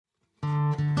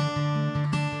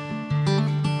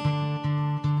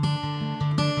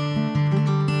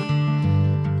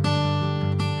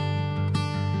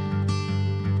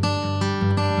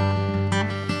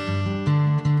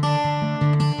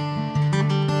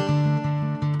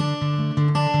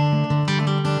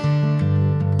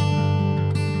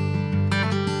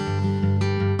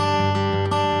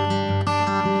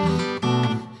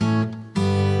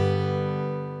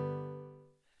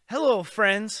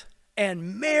friends,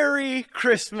 and Merry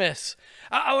Christmas.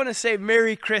 I want to say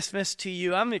Merry Christmas to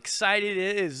you. I'm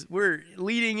excited. We're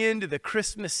leading into the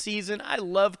Christmas season. I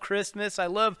love Christmas. I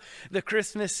love the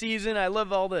Christmas season. I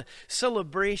love all the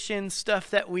celebration stuff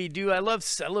that we do. I love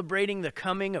celebrating the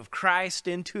coming of Christ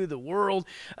into the world.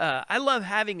 I love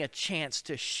having a chance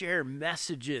to share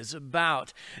messages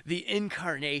about the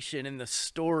incarnation and the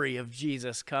story of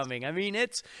Jesus coming. I mean,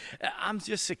 I'm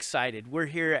just excited. We're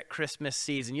here at Christmas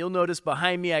season. You'll notice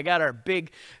behind me, I got our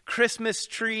big Christmas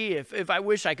tree. If I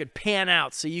wish I could pan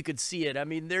out so you could see it. I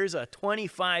mean, there's a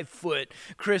 25-foot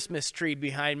Christmas tree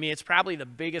behind me. It's probably the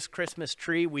biggest Christmas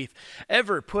tree we've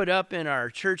ever put up in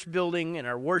our church building, in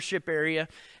our worship area.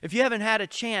 If you haven't had a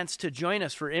chance to join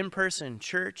us for in-person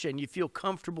church and you feel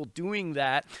comfortable doing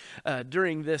that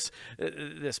during this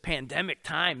pandemic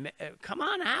time, come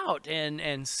on out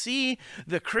and see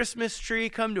the Christmas tree.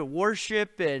 Come to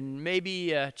worship and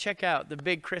maybe check out the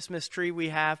big Christmas tree we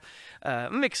have.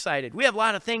 I'm excited. We have a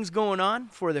lot of things going on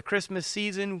for the Christmas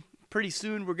season. Pretty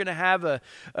soon we're going to have a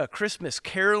Christmas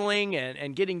caroling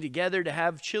and getting together to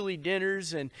have chili dinner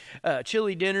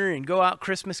and go out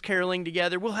Christmas caroling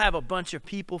together. We'll have a bunch of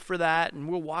people for that, and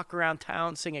we'll walk around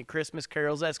town singing Christmas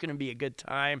carols. That's going to be a good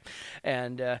time.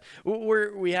 And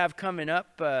we have coming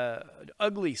up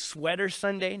Ugly Sweater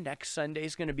Sunday. Next Sunday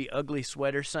is going to be Ugly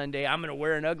Sweater Sunday. I'm going to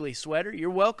wear an ugly sweater. You're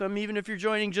welcome, even if you're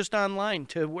joining just online,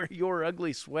 to wear your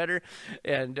ugly sweater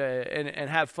and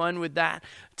have fun with that.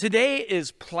 Today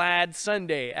is Plaid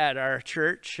Sunday at our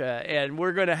church, and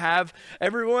we're going to have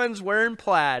everyone's wearing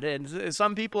plaid, and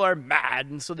some people are mad,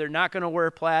 and so they're not going to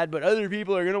wear plaid, but other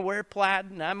people are going to wear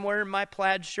plaid, and I'm wearing my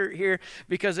plaid shirt here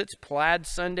because it's Plaid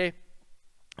Sunday.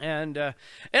 And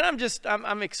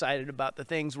I'm excited about the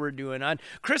things we're doing on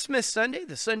Christmas Sunday,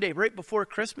 the Sunday right before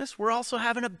Christmas. We're also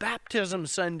having a baptism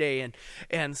Sunday,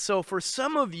 and so for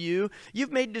some of you,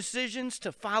 you've made decisions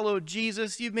to follow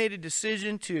Jesus. You've made a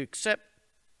decision to accept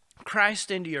Christ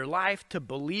into your life, to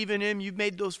believe in him. You've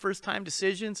made those first time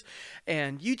decisions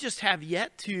and you just have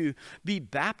yet to be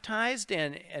baptized,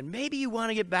 and maybe you want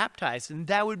to get baptized, and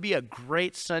that would be a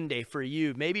great Sunday for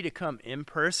you, maybe to come in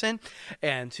person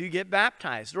and to get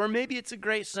baptized. Or maybe it's a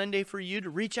great Sunday for you to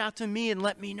reach out to me and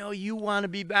let me know you want to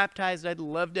be baptized. I'd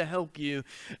love to help you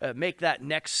make that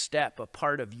next step a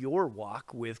part of your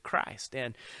walk with Christ.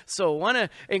 And so I want to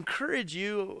encourage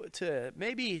you to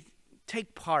maybe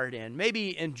take part in,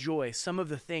 maybe enjoy some of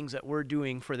the things that we're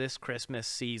doing for this Christmas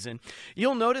season.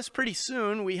 You'll notice pretty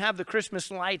soon we have the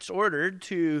Christmas lights ordered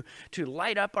to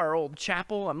light up our old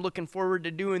chapel. I'm looking forward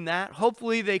to doing that.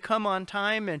 Hopefully they come on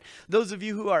time, and those of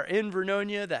you who are in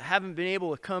Vernonia that haven't been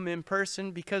able to come in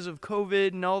person because of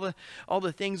COVID and all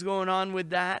the things going on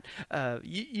with that,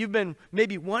 you've been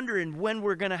maybe wondering when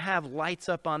we're going to have lights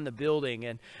up on the building,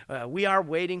 and we are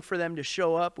waiting for them to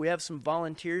show up. We have some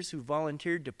volunteers who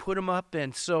volunteered to put them up,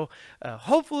 and so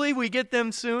hopefully we get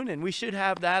them soon, and we should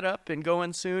have that up and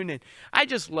going soon. And I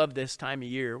just love this time of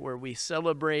year where we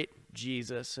celebrate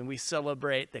Jesus and we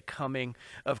celebrate the coming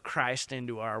of Christ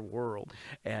into our world,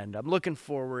 and I'm looking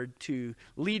forward to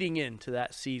leading into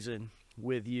that season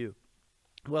with you.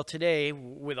 Well, today,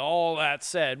 with all that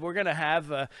said, we're going to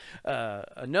have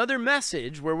another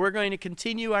message where we're going to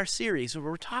continue our series.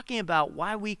 We're talking about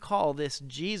why we call this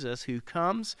Jesus who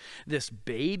comes, this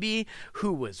baby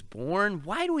who was born,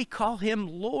 why do we call him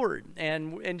Lord?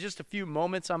 And in just a few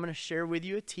moments, I'm going to share with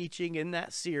you a teaching in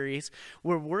that series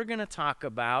where we're going to talk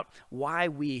about why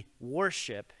we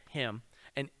worship him,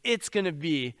 and it's going to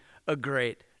be a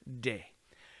great day.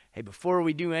 Hey, before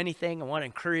we do anything, I want to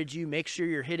encourage you, make sure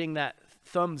you're hitting that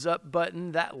thumbs up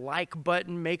button, that like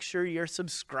button. Make sure you're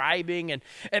subscribing,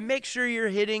 and make sure you're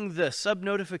hitting the sub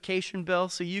notification bell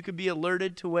so you can be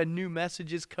alerted to when new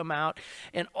messages come out.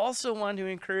 And also want to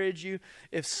encourage you,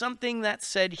 if something that's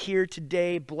said here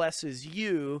today blesses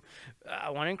you, I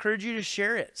want to encourage you to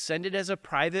share it. Send it as a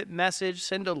private message.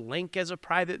 Send a link as a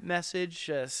private message.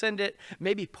 Send it,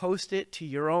 maybe post it to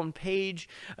your own page.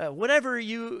 Whatever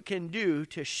you can do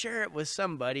to share it with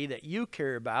somebody that you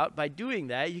care about. By doing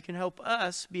that, you can help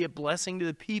us be a blessing to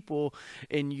the people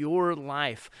in your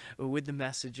life with the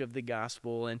message of the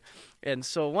gospel. And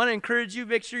so I want to encourage you,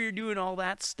 make sure you're doing all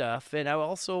that stuff. And I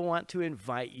also want to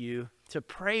invite you to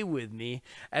pray with me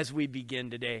as we begin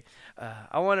today.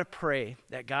 I want to pray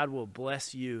that God will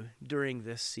bless you during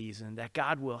this season, that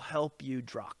God will help you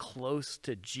draw close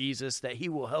to Jesus, that he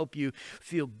will help you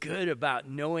feel good about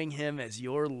knowing him as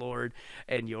your Lord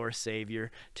and your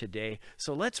Savior today.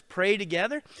 So let's pray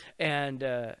together and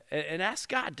ask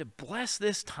God to bless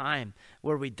this time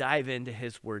where we dive into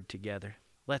his word together.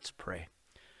 Let's pray.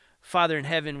 Father in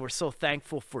heaven, we're so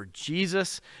thankful for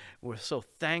Jesus. We're so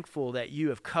thankful that you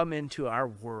have come into our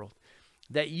world,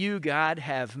 that you, God,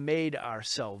 have made our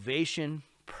salvation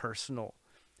personal,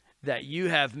 that you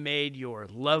have made your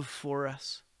love for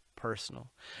us personal,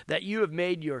 that you have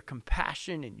made your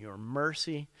compassion and your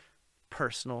mercy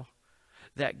personal,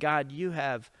 that, God, you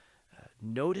have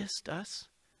noticed us,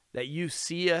 that you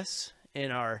see us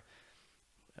in our,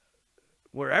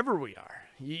 wherever we are.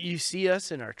 You see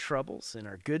us in our troubles, in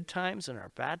our good times, in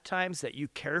our bad times, that you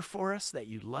care for us, that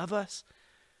you love us.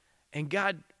 And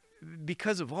God,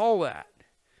 because of all that,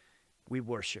 we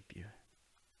worship you.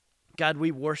 God,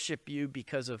 we worship you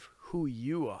because of who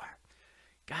you are.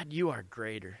 God, you are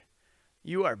greater.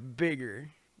 You are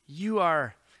bigger. You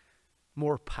are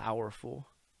more powerful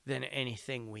than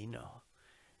anything we know.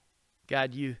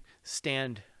 God, you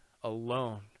stand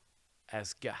alone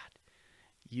as God.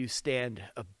 You stand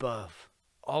above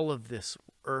all of this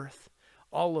earth,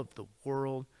 all of the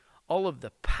world, all of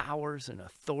the powers and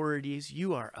authorities.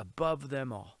 You are above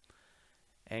them all.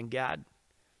 And God,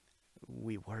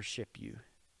 we worship you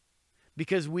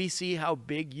because we see how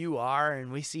big you are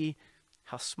and we see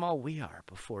how small we are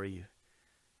before you.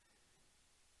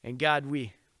 And God,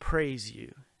 we praise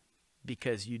you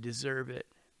because you deserve it,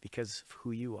 because of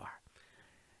who you are.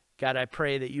 God, I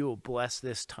pray that you will bless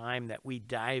this time that we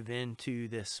dive into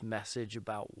this message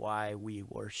about why we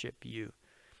worship you.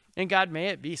 And God, may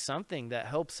it be something that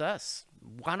helps us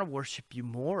want to worship you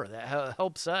more, that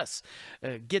helps us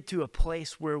get to a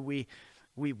place where we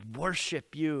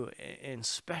worship you in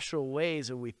special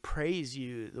ways and we praise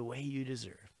you the way you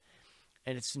deserve.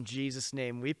 And it's in Jesus'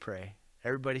 name we pray.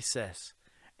 Everybody says,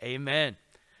 amen.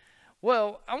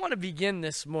 Well, I want to begin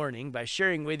this morning by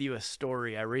sharing with you a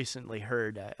story I recently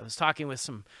heard. I was talking with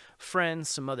some friends,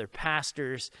 some other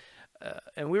pastors,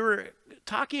 and we were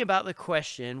talking about the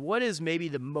question, what is maybe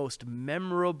the most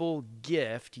memorable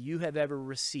gift you have ever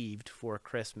received for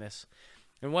Christmas?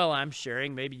 And while I'm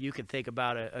sharing, maybe you could think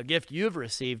about a gift you've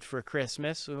received for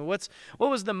Christmas. What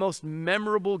was the most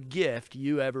memorable gift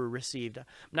you ever received? I'm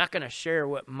not going to share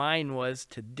what mine was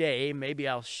today. Maybe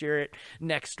I'll share it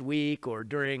next week or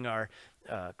during our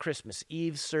Christmas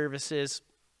Eve services.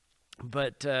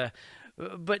 But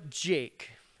Jake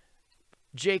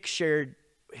shared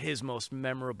his most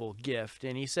memorable gift,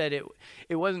 and he said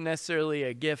it wasn't necessarily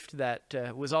a gift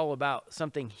that was all about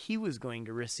something he was going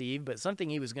to receive, but something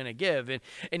he was going to give,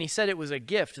 and he said it was a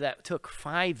gift that took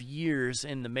 5 years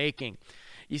in the making.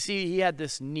 You see, he had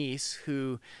this niece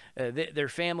who their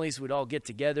families would all get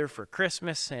together for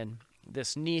Christmas, and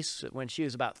this niece, when she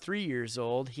was about 3 years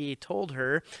old, he told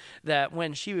her that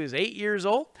when she was 8 years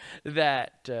old,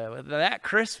 that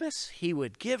Christmas, he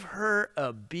would give her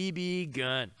a BB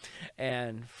gun.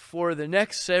 And for the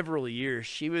next several years,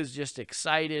 she was just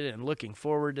excited and looking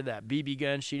forward to that BB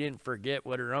gun. She didn't forget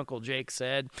what her Uncle Jake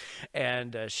said.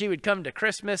 And she would come to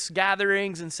Christmas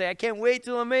gatherings and say, I can't wait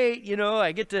till I'm 8.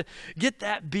 I get to get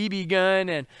that BB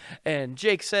gun. And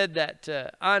Jake said that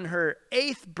on her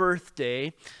 8th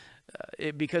birthday,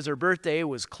 because her birthday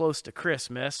was close to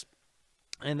Christmas,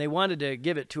 and they wanted to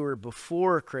give it to her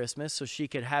before Christmas so she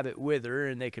could have it with her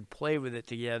and they could play with it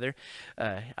together.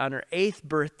 On her 8th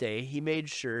birthday, he made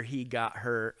sure he got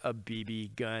her a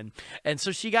BB gun. And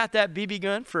so she got that BB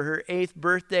gun for her 8th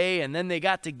birthday, and then they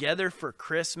got together for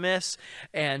Christmas,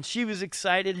 and she was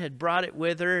excited, had brought it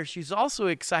with her. She's also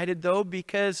excited, though,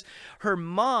 because her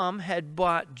mom had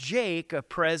bought Jake a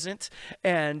present,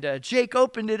 and Jake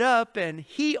opened it up, and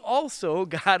he also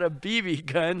got a BB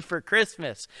gun for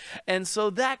Christmas. And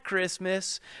so that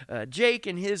Christmas, Jake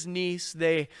and his niece,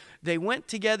 they went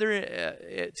together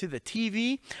to the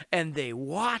TV and they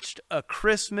watched A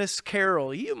Christmas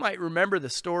Carol. You might remember the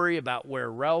story about where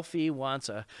Ralphie wants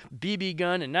a BB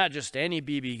gun, and not just any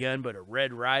BB gun, but a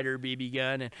Red Ryder BB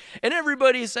gun. And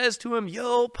everybody says to him,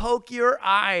 "Yo, poke your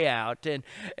eye out."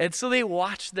 And so they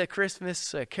watched the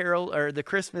Christmas Carol, or the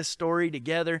Christmas Story,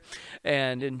 together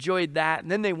and enjoyed that.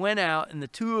 And then they went out, and the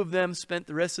two of them spent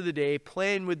the rest of the day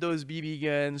playing with those BB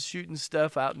guns, shooting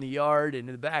stuff out in the yard and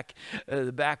in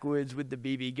the backwoods with the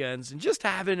BB guns, and just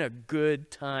having a good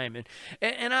time.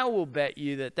 And I will bet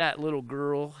you that little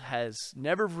girl has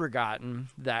never forgotten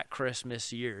that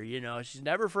Christmas year. She's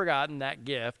never forgotten that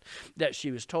gift that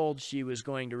she was told she was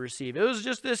going to receive. It was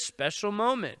just this special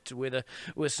moment with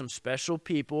some special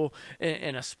people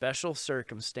in a special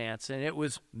circumstance, and it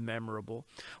was memorable.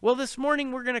 Well, this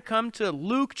morning we're going to come to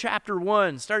Luke chapter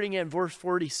 1, starting at verse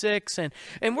 46, and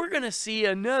we're going to see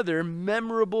another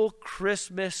memorable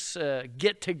Christmas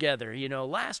get-together together. You know,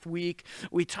 last week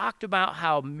we talked about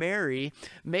how Mary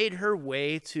made her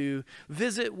way to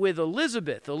visit with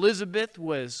Elizabeth. Elizabeth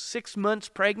was 6 months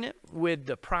pregnant with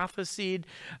the prophesied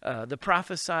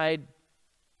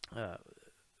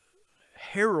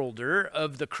heralder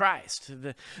of the Christ,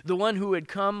 the one who would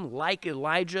come like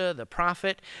Elijah, the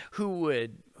prophet, who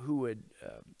would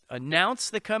announce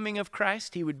the coming of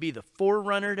Christ. He would be the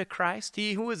forerunner to Christ.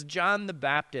 He who was John the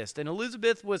Baptist. And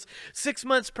Elizabeth was 6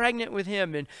 months pregnant with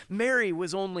him, and Mary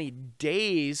was only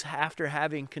days after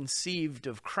having conceived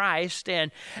of Christ,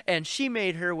 and she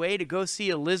made her way to go see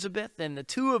Elizabeth. And the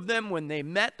two of them, when they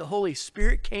met, the Holy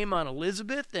Spirit came on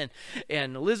Elizabeth,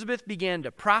 and Elizabeth began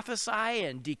to prophesy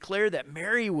and declare that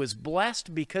Mary was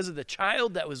blessed because of the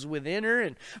child that was within her.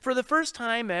 And for the first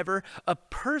time ever, a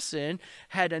person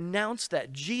had announced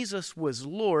that Jesus was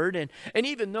Lord. And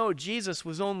even though Jesus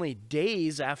was only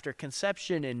days after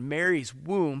conception in Mary's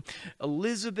womb,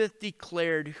 Elizabeth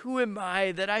declared, "Who am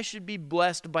I that I should be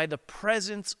blessed by the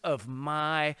presence of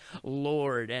my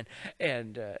Lord?"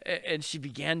 And she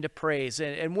began to praise.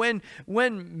 And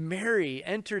when Mary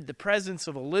entered the presence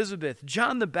of Elizabeth,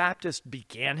 John the Baptist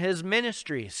began his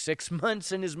ministry. 6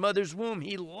 months in his mother's womb,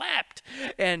 he leapt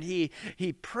and he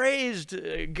praised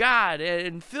God,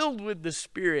 and filled with the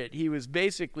Spirit, he was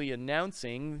basically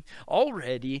announcing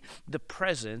already the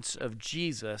presence of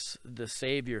Jesus, the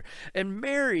Savior. And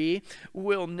Mary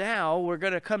will now, we're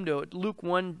going to come to Luke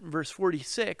 1, verse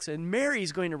 46, and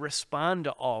Mary's going to respond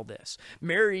to all this.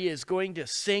 Mary is going to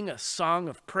sing a song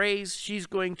of praise. She's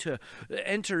going to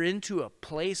enter into a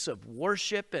place of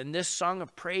worship, and this song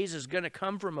of praise is going to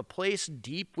come from a place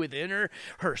deep within her.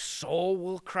 Her soul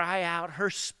will cry out, her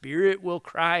spirit will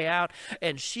cry out,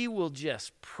 and she will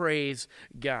just praise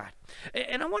God.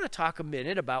 And I want to talk a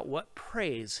minute about what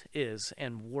praise is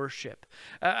and worship.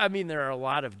 I mean, there are a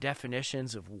lot of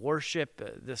definitions of worship.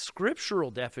 The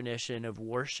scriptural definition of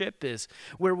worship is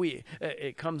where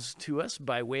it comes to us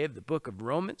by way of the book of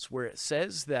Romans, where it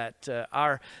says that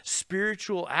our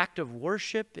spiritual act of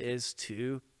worship is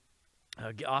to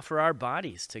offer our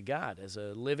bodies to God as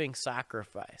a living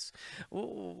sacrifice.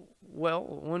 Well,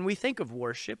 when we think of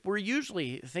worship, we're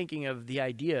usually thinking of the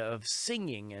idea of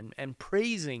singing and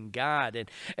praising God,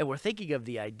 and we're thinking of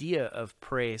the idea of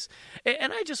praise.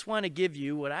 And I just want to give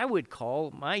you what I would call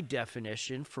my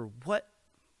definition for what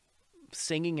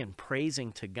singing and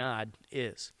praising to God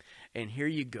is. And here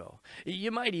you go.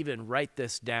 You might even write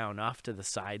this down off to the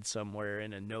side somewhere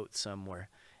in a note somewhere.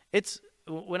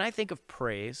 When I think of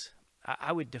praise,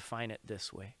 I would define it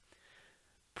this way.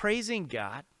 Praising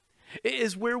God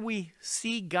is where we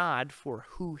see God for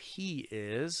who He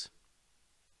is,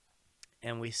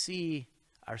 and we see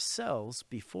ourselves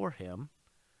before Him,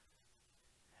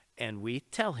 and we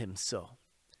tell Him so.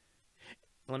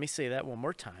 Let me say that one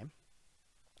more time.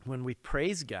 When we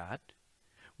praise God,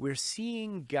 we're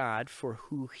seeing God for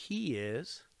who He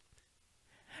is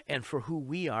and for who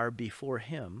we are before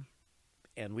Him,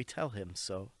 and we tell Him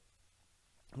so.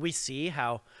 We see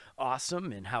how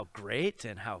awesome and how great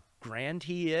and how grand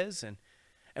He is, and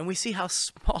we see how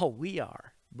small we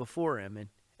are before Him,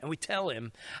 and we tell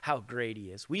Him how great He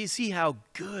is. We see how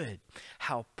good,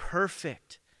 how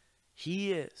perfect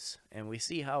He is, and we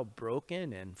see how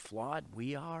broken and flawed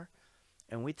we are,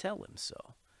 and we tell Him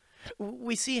so.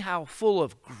 We see how full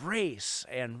of grace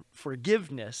and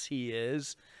forgiveness He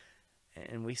is,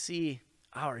 and we see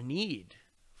our need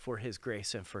for His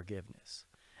grace and forgiveness,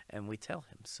 and we tell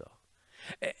Him so.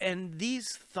 And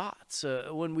these thoughts,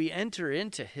 when we enter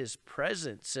into His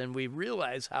presence and we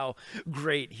realize how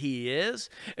great He is,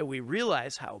 and we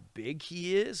realize how big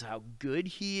He is, how good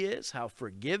He is, how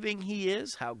forgiving He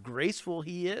is, how graceful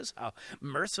He is, how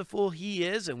merciful He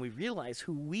is, and we realize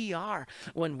who we are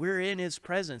when we're in His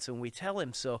presence and we tell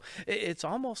Him so, it's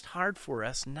almost hard for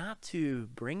us not to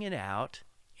bring it out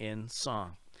in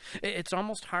song. It's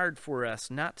almost hard for us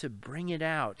not to bring it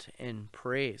out in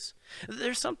praise.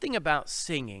 There's something about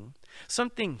singing,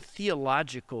 something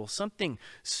theological, something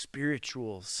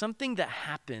spiritual, something that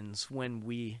happens when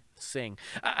we sing.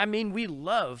 I mean, we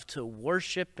love to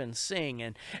worship and sing,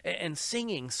 and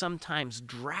singing sometimes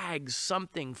drags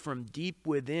something from deep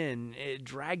within. It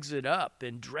drags it up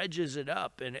and dredges it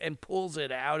up and pulls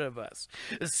it out of us.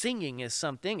 Singing is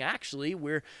something actually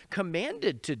we're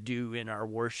commanded to do in our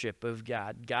worship of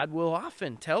God. God will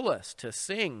often tell us to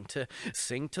sing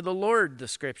to the Lord, the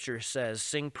scripture says.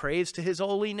 Sing praise to His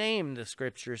holy name. proclaim, the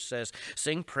scripture says.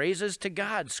 Sing praises to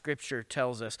God, scripture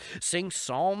tells us. Sing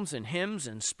psalms and hymns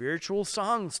and spiritual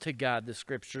songs to God, the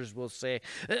scriptures will say.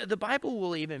 The Bible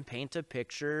will even paint a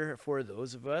picture for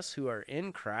those of us who are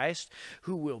in Christ,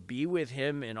 who will be with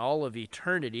him in all of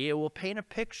eternity. It will paint a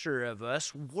picture of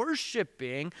us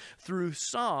worshiping through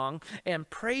song and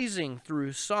praising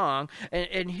through song.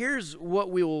 And here's what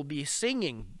we will be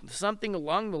singing, something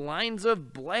along the lines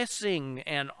of blessing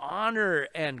and honor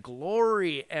and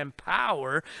glory and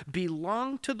power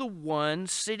belong to the one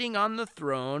sitting on the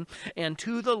throne and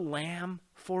to the Lamb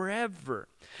forever.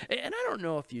 And I don't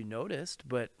know if you noticed,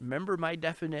 but remember my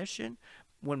definition?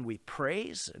 When we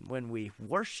praise and when we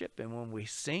worship and when we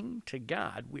sing to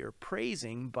God, we are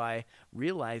praising by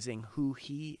realizing who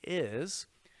he is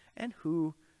and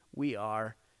who we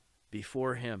are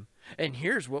before him. And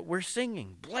here's what we're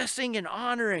singing. Blessing and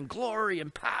honor and glory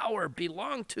and power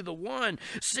belong to the one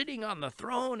sitting on the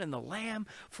throne and the Lamb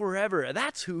forever.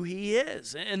 That's who he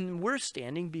is. And we're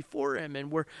standing before him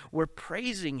and we're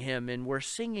praising him and we're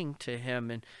singing to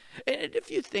him. And if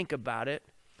you think about it,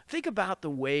 think about the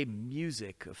way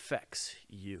music affects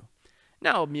you.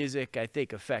 Now, music, I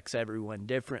think, affects everyone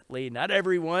differently. Not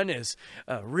everyone is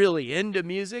really into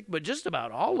music, but just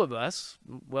about all of us,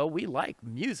 well, we like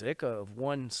music of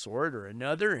one sort or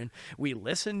another, and we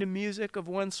listen to music of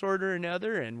one sort or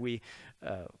another, and we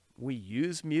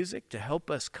use music to help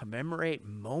us commemorate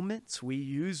moments. We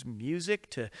use music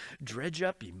to dredge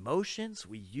up emotions.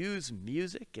 We use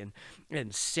music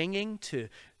and singing to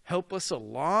help us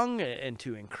along and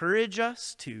to encourage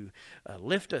us, to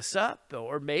lift us up,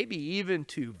 or maybe even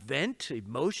to vent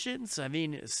emotions. I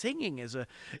mean, singing is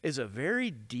a very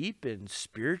deep and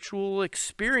spiritual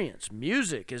experience.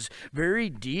 Music is very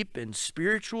deep and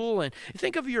spiritual. And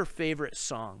think of your favorite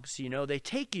songs. You know, they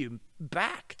take you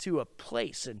back to a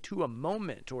place and to a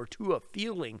moment or to a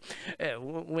feeling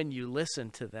when you listen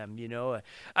to them. You know,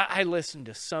 I listen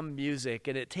to some music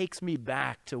and it takes me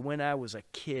back to when I was a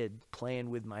kid playing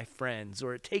with my friends,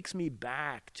 or it takes me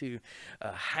back to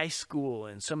high school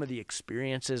and some of the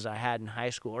experiences I had in high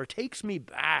school, or it takes me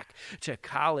back to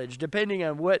college, depending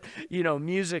on what, you know,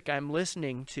 music I'm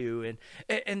listening to.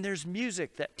 And there's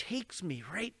music that takes me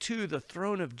right to the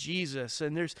throne of Jesus.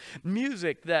 And there's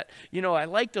music that, you know, I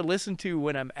like to listen to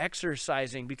when I'm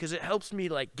exercising because it helps me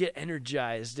like get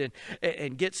energized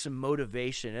and get some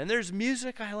motivation. And there's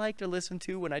music I like to listen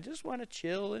to when I just want to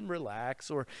chill and relax,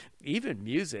 or even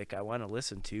music I want to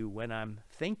listen to when I'm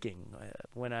thinking,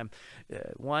 when I'm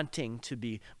wanting to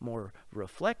be more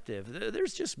reflective.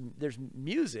 There's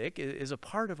music is a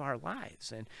part of our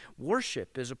lives, and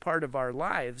worship is a part of our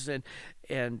lives, and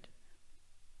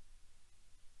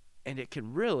it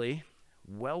can really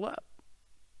well up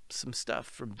some stuff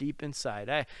from deep inside.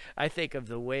 I think of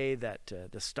the way that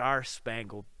the Star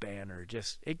Spangled Banner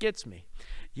it gets me.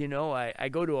 You know, I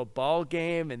go to a ball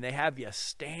game and they have you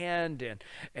stand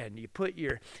and you put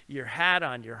your hat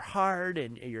on your heart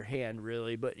and your hand,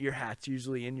 really, but your hat's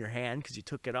usually in your hand because you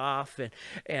took it off,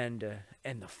 and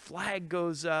the flag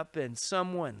goes up and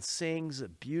someone sings a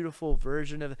beautiful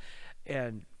version of it.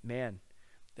 And man,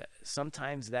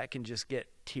 sometimes that can just get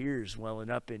tears welling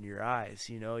up in your eyes.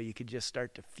 You know, you could just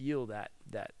start to feel that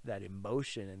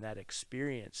emotion and that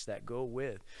experience that go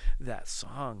with that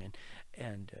song.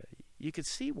 And you could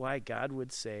see why God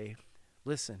would say,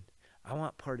 listen, I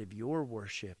want part of your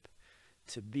worship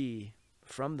to be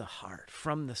from the heart,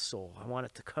 from the soul. I want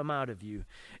it to come out of you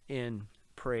in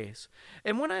praise.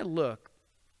 And when I look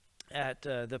at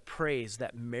the praise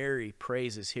that Mary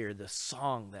praises here, the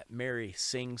song that Mary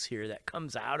sings here that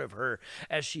comes out of her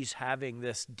as she's having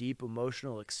this deep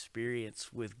emotional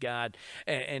experience with God,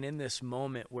 and in this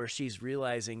moment where she's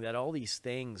realizing that all these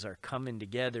things are coming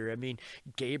together. I mean,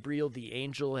 Gabriel, the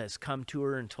angel, has come to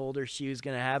her and told her she was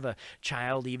going to have a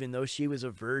child even though she was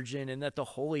a virgin, and that the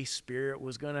Holy Spirit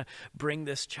was going to bring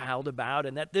this child about,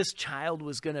 and that this child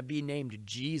was going to be named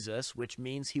Jesus, which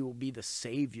means he will be the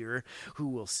Savior who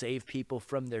will save people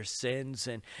from their sins,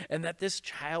 and that this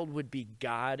child would be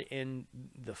God in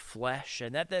the flesh,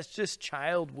 and that this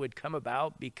child would come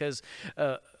about because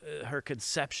her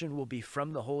conception will be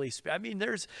from the Holy Spirit. I mean,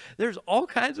 there's all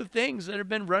kinds of things that have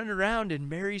been running around in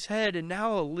Mary's head, and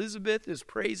now Elizabeth is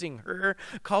praising her,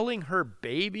 calling her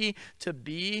baby to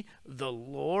be the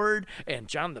Lord, and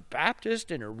John the Baptist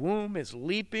in her womb is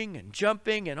leaping and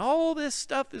jumping, and all this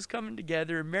stuff is coming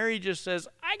together. And Mary just says,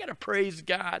 I gotta praise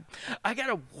God. I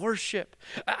gotta worship.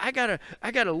 I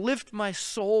gotta lift my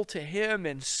soul to him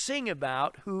and sing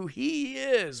about who he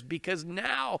is, because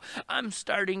now I'm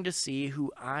starting to see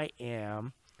who I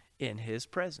am in his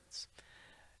presence.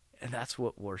 And that's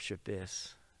what worship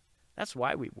is. That's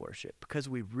why we worship, because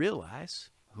we realize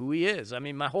who he is. I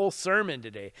mean, my whole sermon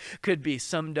today could be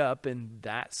summed up in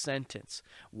that sentence.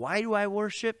 Why do I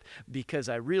worship? Because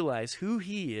I realize who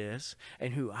he is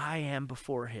and who I am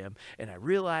before him, and I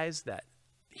realize that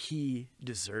he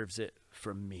deserves it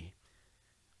from me.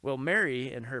 Well,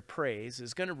 Mary in her praise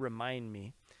is going to remind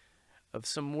me of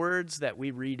some words that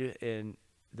we read in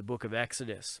the book of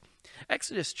Exodus.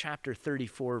 Exodus chapter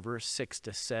 34, verse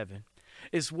 6-7.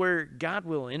 Is where God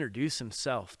will introduce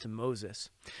himself to Moses.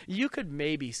 You could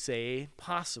maybe say,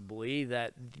 possibly,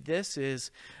 that this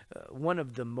is one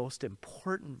of the most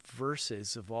important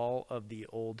verses of all of the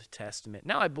Old Testament.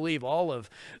 Now, I believe all of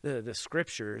the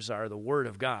scriptures are the Word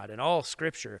of God, and all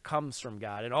scripture comes from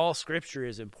God, and all scripture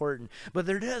is important. But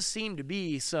there does seem to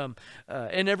be some,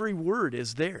 and every word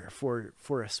is there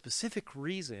for a specific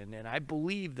reason. And I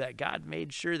believe that God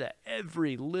made sure that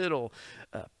every little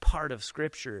part of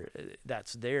scripture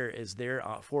that's there is there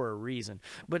for a reason.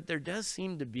 But there does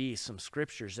seem to be some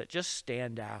scriptures that just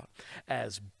stand out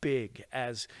as big,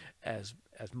 as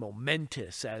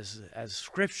momentous, as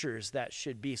scriptures that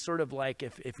should be sort of like,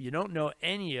 if you don't know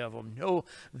any of them, know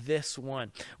this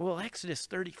one. Well, Exodus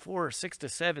 34,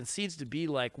 6-7 seems to be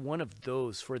like one of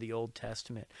those for the Old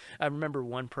Testament. I remember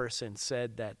one person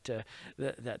said that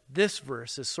that this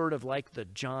verse is sort of like the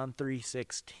John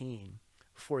 3:16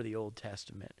 for the Old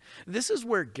Testament. This is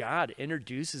where God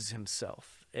introduces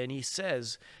himself, and he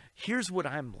says, here's what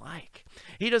I'm like.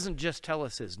 He doesn't just tell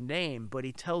us his name, but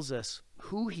he tells us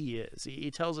who he is.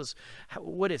 He tells us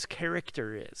what his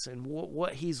character is and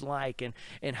what he's like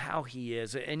and how he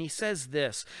is. And he says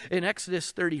this in Exodus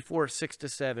 34,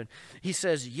 6-7. He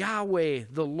says, Yahweh,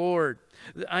 the Lord,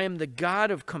 I am the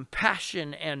God of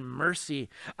compassion and mercy.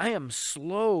 I am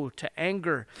slow to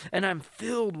anger, and I'm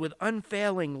filled with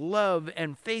unfailing love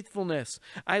and faithfulness.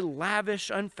 I lavish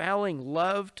unfailing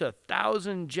love to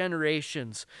 1,000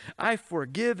 generations. I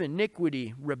forgive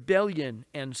iniquity, rebellion,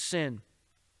 and sin.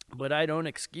 But I don't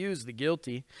excuse the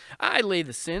guilty. I lay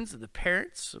the sins of the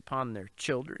parents upon their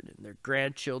children and their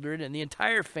grandchildren, and the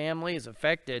entire family is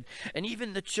affected, and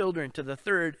even the children to the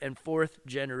third and fourth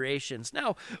generations.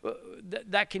 Now,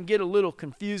 that can get a little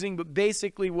confusing, but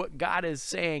basically what God is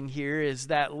saying here is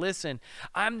that, listen,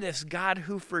 I'm this God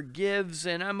who forgives,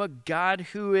 and I'm a God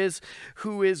who is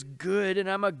good, and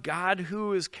I'm a God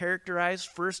who is characterized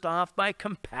first off by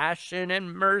compassion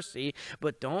and mercy.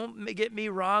 But don't get me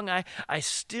wrong, I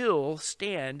still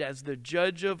stand as the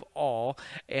judge of all,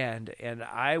 and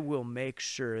I will make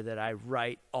sure that I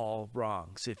right all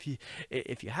wrongs. If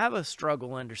you have a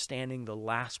struggle understanding the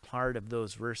last part of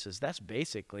those verses, that's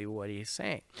basically what he's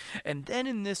saying. And then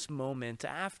in this moment,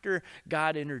 after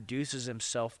God introduces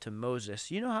himself to Moses,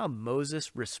 you know how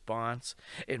Moses responds?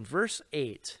 In verse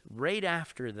 8, right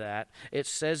after that, it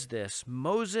says this: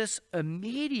 Moses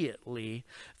immediately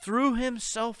threw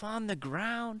himself on the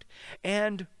ground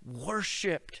and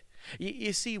worshiped.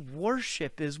 You see,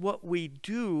 worship is what we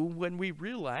do when we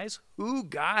realize who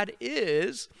God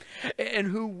is and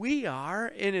who we are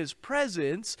in his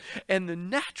presence, and the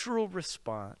natural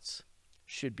response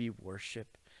should be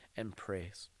worship and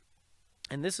praise.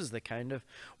 And this is the kind of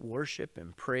worship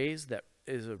and praise that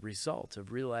is a result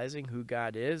of realizing who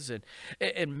God is.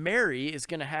 And Mary is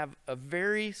going to have a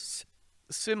very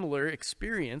similar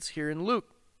experience here in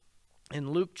Luke.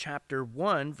 In Luke chapter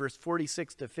 1, verse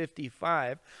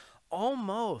 46-55,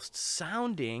 almost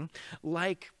sounding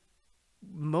like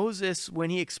Moses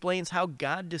when he explains how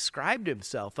God described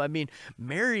himself. I mean,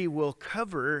 Mary will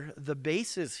cover the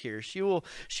bases here. She will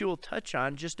touch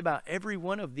on just about every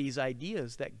one of these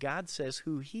ideas that God says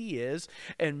who he is,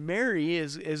 and Mary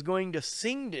is going to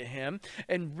sing to him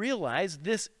and realize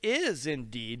this is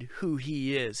indeed who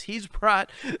he is. He's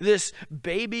brought this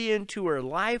baby into her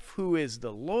life who is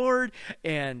the Lord,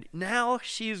 and now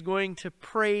she's going to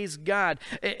praise God.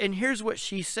 And here's what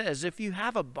she says. If you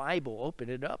have a Bible, open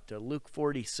it up to Luke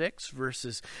 46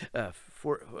 verses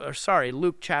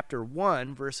Luke chapter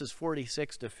 1 verses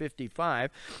 46-55,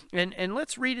 and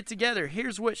let's read it together.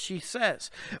 Here's what she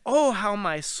says. Oh, how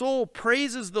my soul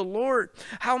praises the Lord,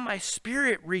 how my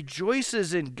spirit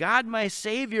rejoices in God my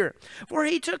Savior, for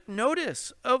he took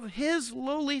notice of his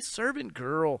lowly servant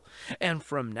girl. And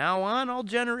from now on all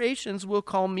generations will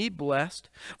call me blessed,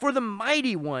 for the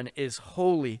mighty one is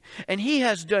holy, and he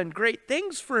has done great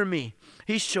things for me.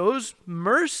 He shows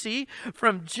mercy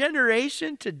from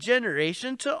generation to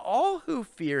generation to all who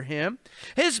fear him.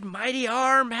 His mighty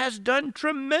arm has done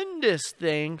tremendous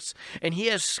things, and he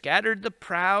has scattered the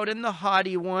proud and the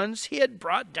haughty ones. He had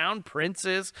brought down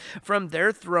princes from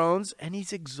their thrones, and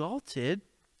he's exalted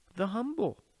the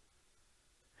humble.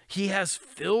 He has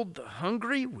filled the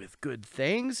hungry with good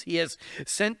things. He has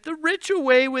sent the rich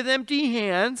away with empty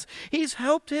hands. He's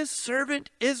helped his servant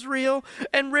Israel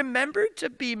and remembered to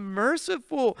be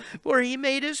merciful, for he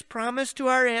made his promise to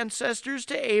our ancestors,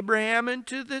 to Abraham and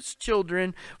to his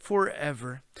children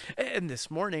forever. And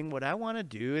this morning, what I want to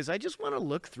do is I just want to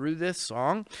look through this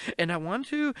song, and I want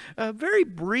to very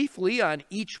briefly on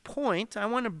each point, I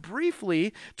want to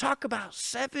briefly talk about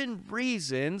 7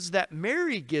 reasons that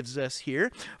Mary gives us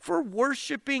here for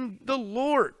worshiping the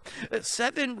Lord.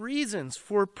 7 reasons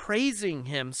for praising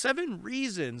him. 7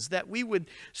 reasons that we would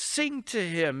sing to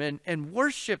him and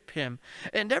worship him.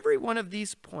 And every one of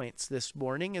these points this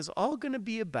morning is all going to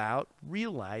be about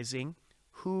realizing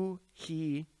who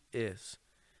he is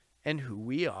and who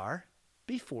we are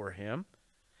before him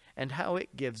and how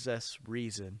it gives us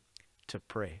reason to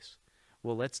praise.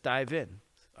 Well, let's dive in.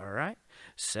 All right?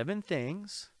 7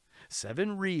 things,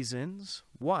 7 reasons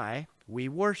why we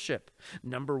worship.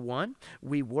 Number 1,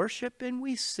 we worship and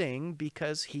we sing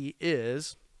because he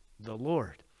is the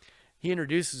Lord. He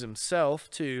introduces himself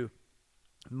to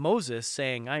Moses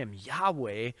saying, I am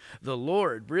Yahweh, the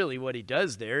Lord. Really what he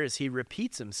does there is he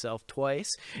repeats himself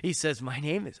twice. He says,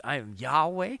 I am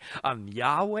Yahweh,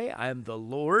 I am the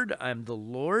Lord, I'm the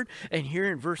Lord. And here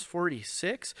in verse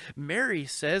 46, Mary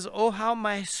says, oh, how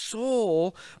my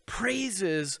soul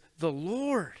praises the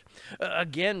Lord.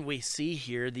 Again, we see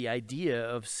here the idea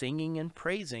of singing and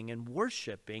praising and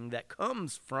worshiping that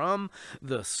comes from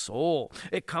the soul.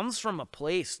 It comes from a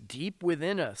place deep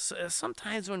within us.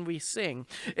 Sometimes when we sing,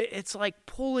 it's like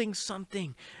pulling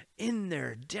something in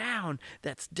there,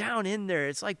 that's down in there.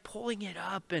 It's like pulling it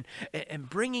up and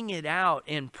bringing it out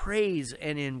in praise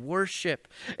and in worship.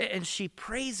 And she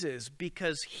praises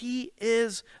because he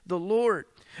is the Lord.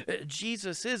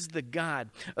 Jesus is the God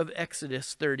of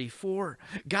Exodus 34.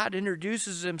 God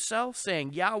introduces himself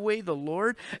saying, Yahweh the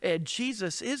Lord, and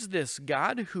Jesus is this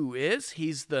God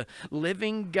he's the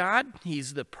living God,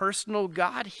 he's the personal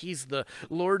God, he's the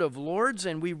Lord of Lords,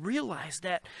 and we realize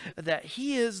that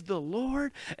he is the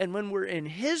Lord, and when we're in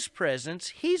his presence,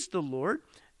 he's the Lord,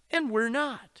 and we're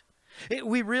not.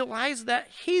 We realize that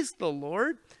he's the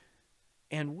Lord,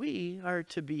 and we are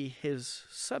to be his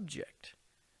subject.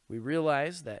 We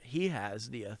realize that he has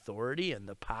the authority and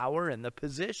the power and the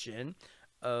position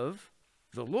of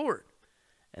the Lord.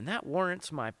 And that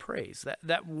warrants my praise.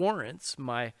 That warrants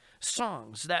my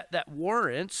songs. That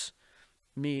warrants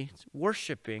me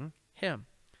worshiping him.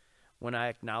 When I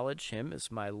acknowledge him as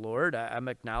my Lord, I'm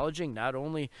acknowledging not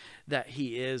only that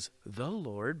he is the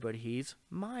Lord, but he's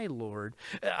my Lord.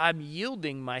 I'm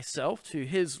yielding myself to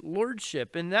his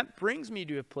lordship, and that brings me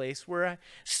to a place where I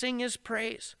sing his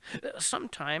praise.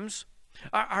 Sometimes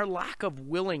our lack of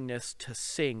willingness to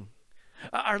sing,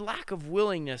 our lack of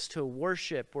willingness to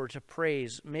worship or to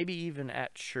praise, maybe even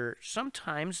at church,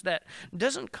 sometimes that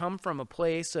doesn't come from a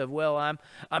place of, well,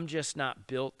 I'm just not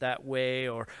built that way,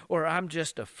 or I'm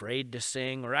just afraid to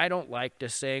sing, or I don't like to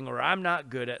sing, or I'm not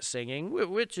good at singing,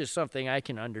 which is something I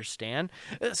can understand.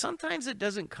 Sometimes it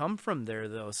doesn't come from there,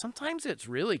 though. Sometimes it's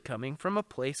really coming from a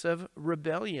place of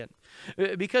rebellion.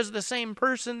 Because the same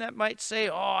person that might say,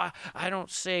 oh, I don't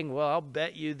sing, well, I'll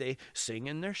bet you they sing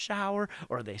in their shower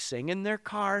or they sing in their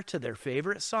car to their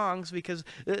favorite songs because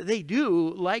they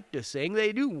do like to sing.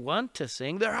 They do want to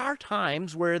sing. There are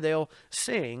times where they'll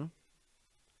sing,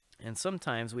 and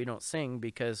sometimes we don't sing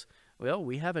because, well,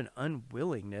 we have an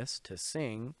unwillingness to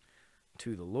sing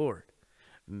to the Lord.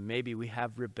 Maybe we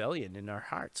have rebellion in our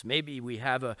hearts. Maybe we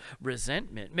have a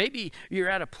resentment. Maybe you're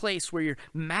at a place where you're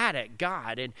mad at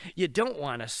God and you don't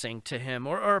want to sing to him,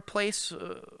 or a place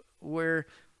where,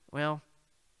 well,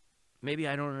 maybe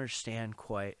I don't understand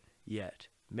quite yet.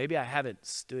 Maybe I haven't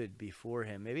stood before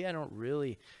him. Maybe I don't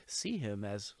really see him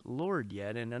as Lord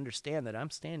yet and understand that I'm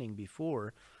standing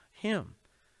before him.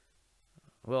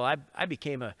 Well, I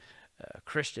became a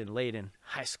Christian late in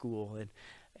high school,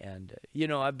 and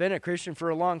I've been a Christian for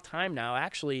a long time now,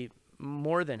 actually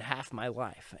more than half my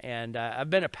life. And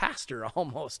I've been a pastor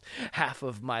almost half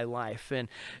of my life. And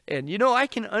I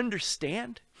can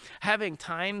understand having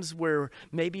times where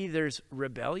maybe there's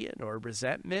rebellion or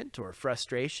resentment or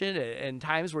frustration, and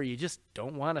times where you just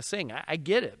don't want to sing. I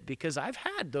get it, because I've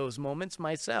had those moments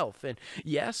myself. And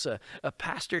yes, a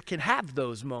pastor can have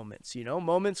those moments,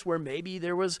 moments where maybe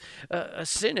there was a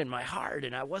sin in my heart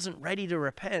and I wasn't ready to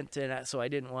repent, and so I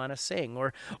didn't want to sing,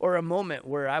 or a moment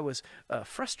where I was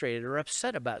frustrated or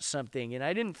upset about something and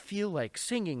I didn't feel like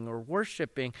singing or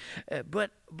worshiping.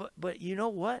 But you know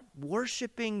what?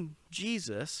 Worshiping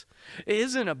Jesus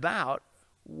isn't about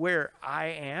where I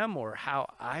am or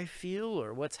how I feel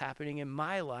or what's happening in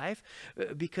my life.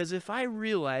 Because if I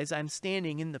realize I'm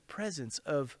standing in the presence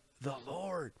of the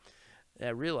Lord, I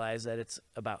realize that it's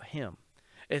about him.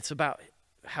 It's about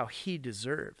how he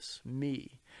deserves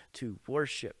me to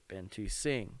worship and to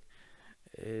sing.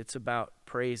 It's about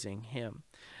praising him.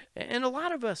 And a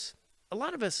lot of us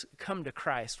come to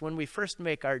Christ when we first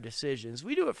make our decisions.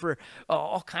 We do it for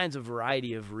all kinds of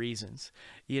variety of reasons,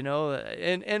 and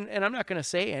I'm not going to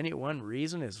say any one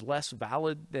reason is less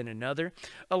valid than another.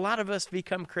 A lot of us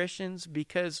become Christians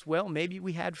because, well, maybe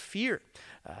we had fear.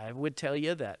 I would tell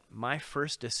you that my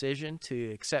first decision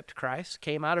to accept Christ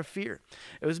came out of fear.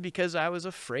 It was because I was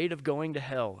afraid of going to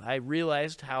hell. I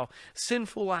realized how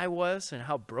sinful I was and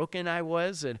how broken I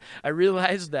was, and I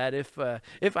realized that if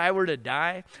I were to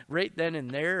die right then and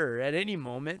there or at any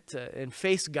moment and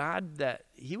face God, that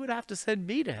he would have to send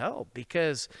me to hell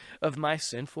because of my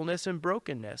sinfulness and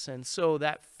brokenness. And so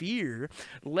that fear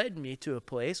led me to a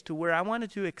place to where I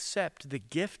wanted to accept the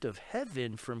gift of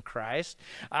heaven from Christ.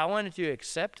 I wanted to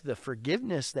accept the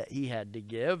forgiveness that he had to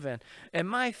give. And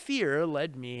my fear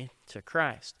led me to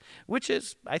Christ, which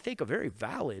is, I think, a very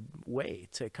valid way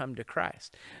to come to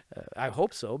Christ. I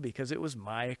hope so, because it was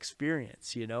my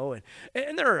experience, and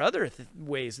there are other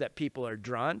ways that people are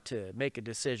drawn to make a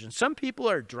decision. Some people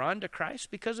are drawn to Christ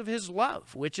because of his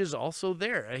love, which is also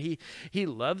there. He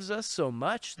loves us so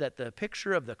much that the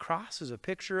picture of the cross is a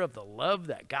picture of the love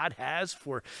that God has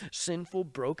for sinful,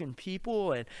 broken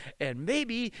people. And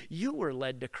maybe you were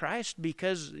led to Christ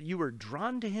because you were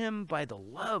drawn to him by the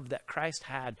love that Christ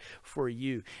had for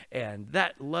you, and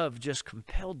that love just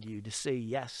compelled you to say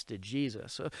yes to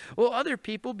Jesus. Well, other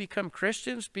people become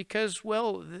Christians because,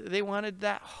 well, they wanted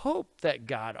that hope that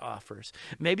God offers.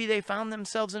 Maybe they found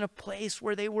themselves in a place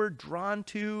where they were drawn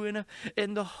to,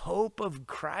 and the hope of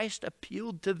Christ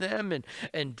appealed to them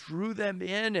and drew them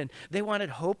in, and they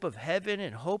wanted hope of heaven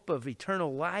and hope of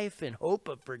eternal life and hope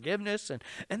of forgiveness,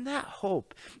 and that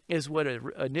hope is what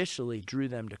initially drew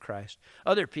them to Christ.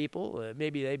 Other people,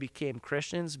 maybe they became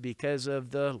Christians because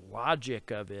of the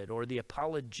logic of it or the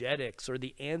apologetics or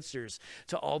the answers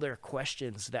to all their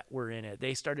questions that were in it.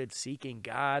 They started seeking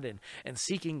God and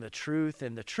seeking the truth,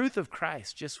 and the truth of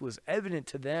Christ just was evident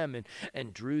to them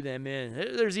and drew them in.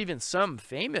 There's even some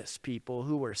famous people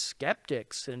who were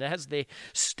skeptics, and as they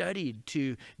studied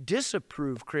to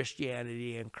disapprove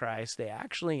Christianity and Christ, they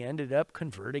actually ended up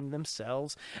converting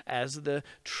themselves as the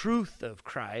truth of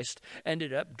Christ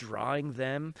ended up drawing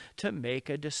them to make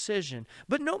a decision.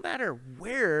 But no matter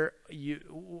where you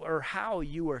or how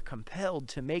you were compelled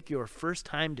to make your first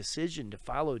time decision to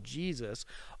follow Jesus,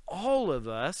 all of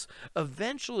us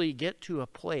eventually get to a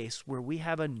place where we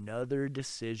have another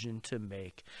decision to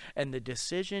make. And the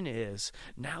decision is,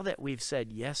 now that we've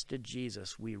said yes to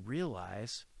Jesus, we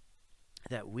realize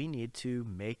that we need to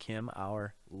make him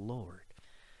our Lord.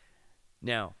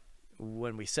 Now,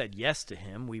 when we said yes to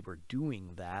him, we were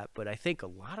doing that. But I think a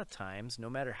lot of times,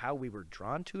 no matter how we were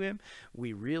drawn to him,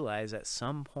 we realize at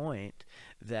some point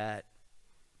that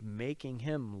making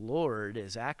him Lord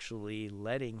is actually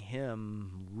letting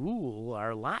him rule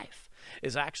our life,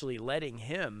 is actually letting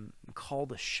him call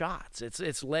the shots.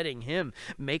 It's letting him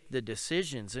make the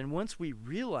decisions. And once we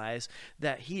realize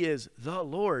that he is the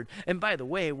Lord, and by the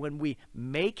way, when we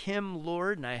make him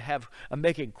Lord, and I'm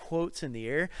making quotes in the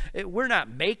air, we're not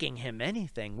making him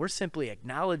anything. We're simply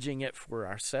acknowledging it for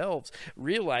ourselves,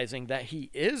 realizing that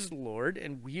he is Lord,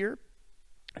 and we're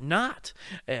not.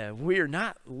 We're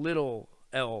not little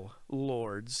L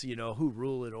lords, who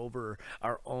rule it over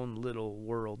our own little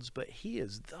worlds, but he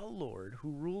is the Lord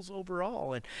who rules over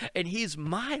all, and he's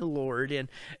my Lord, and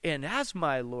as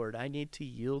my Lord, I need to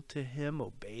yield to him,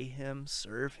 obey him,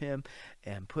 serve him,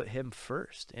 and put him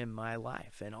first in my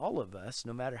life. And all of us,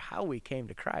 no matter how we came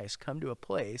to Christ, come to a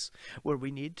place where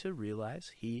we need to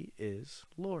realize he is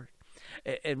Lord.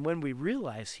 And when we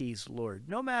realize he's Lord,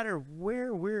 no matter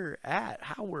where we're at,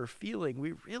 how we're feeling,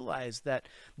 we realize that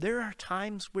there are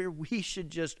times where we should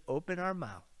just open our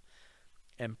mouth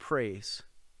and praise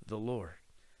the Lord.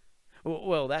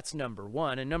 Well, that's number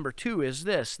one. And number two is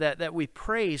this, that we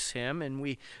praise him and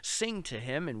we sing to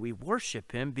him and we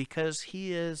worship him because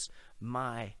he is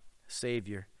my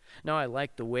Savior. Now, I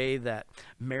like the way that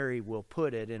Mary will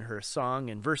put it in her song.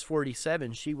 In verse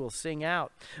 47, she will sing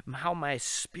out, "How my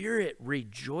spirit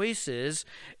rejoices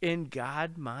in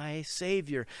God my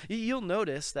Savior." You'll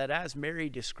notice that as Mary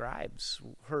describes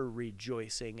her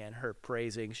rejoicing and her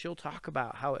praising, she'll talk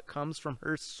about how it comes from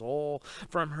her soul,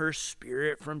 from her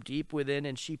spirit, from deep within,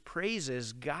 and she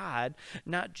praises God,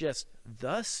 not just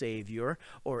the Savior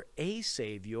or a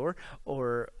Savior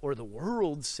or the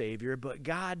world's Savior, but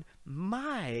God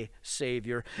my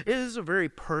Savior. It is a very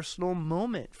personal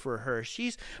moment for her.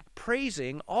 She's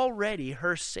praising already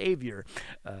her Savior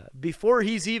before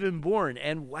he's even born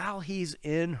and while he's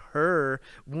in her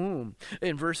womb.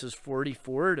 In verses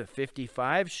 44 to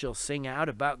 55, she'll sing out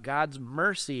about God's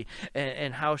mercy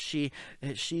and how she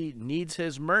needs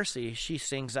his mercy. She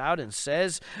sings out and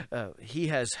says, he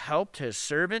has helped his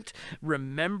servant,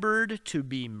 remembered to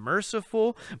be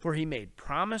merciful, for he made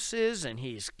promises and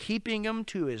he's keeping them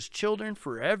to his children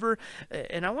forever.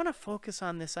 And I want to focus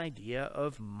on this idea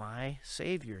of my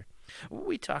Savior.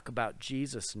 We talk about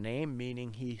Jesus' name,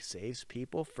 meaning he saves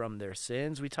people from their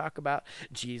sins. We talk about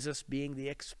Jesus being the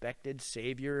expected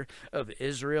Savior of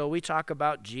Israel. We talk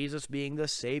about Jesus being the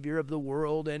Savior of the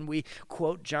world, and we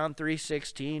quote John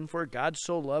 3:16, for God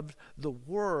so loved the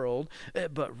world.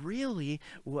 But really,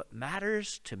 what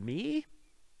matters to me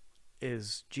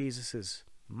is Jesus is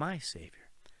my Savior.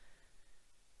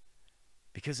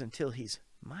 Because until he's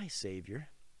my Savior,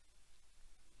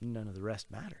 none of the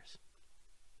rest matters.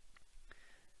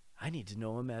 I need to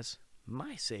know him as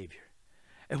my Savior.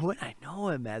 And when I know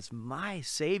him as my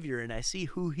Savior and I see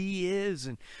who he is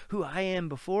and who I am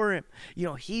before him,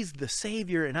 he's the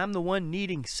Savior and I'm the one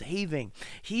needing saving.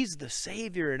 He's the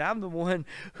Savior and I'm the one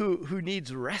who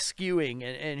needs rescuing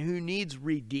and who needs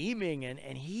redeeming.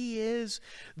 And he is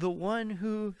the one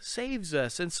who saves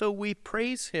us. And so we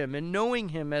praise him, and knowing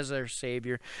him as our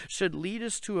Savior should lead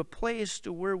us to a place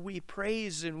to where we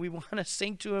praise and we want to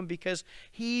sing to him because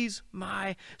he's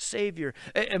my Savior.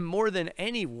 And more than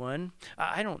anyone,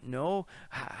 I don't know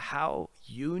how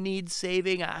you need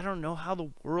saving. I don't know how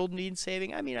the world needs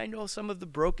saving. I mean, I know some of the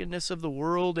brokenness of the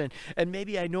world, and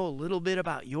maybe I know a little bit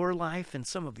about your life and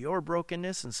some of your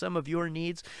brokenness and some of your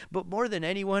needs. But more than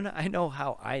anyone, I know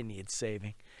how I need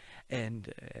saving.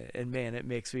 And man, it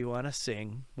makes me want to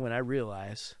sing when I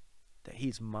realize that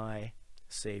he's my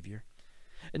Savior.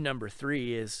 And number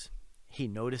 3 is he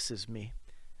notices me.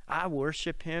 I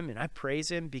worship him and I praise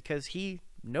him because he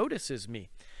notices me.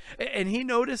 And he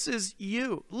notices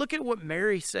you. Look at what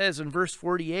Mary says in verse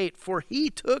 48. For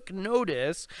he took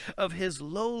notice of his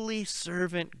lowly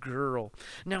servant girl.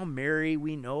 Now Mary,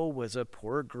 we know, was a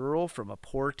poor girl from a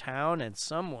poor town and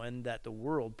someone that the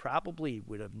world probably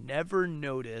would have never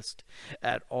noticed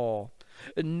at all.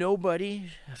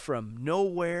 Nobody from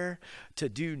nowhere to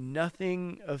do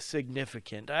nothing of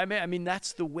significant. I mean,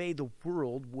 that's the way the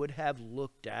world would have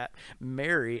looked at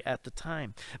Mary at the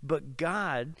time. But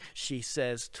God, she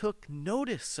says, took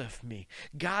notice of me.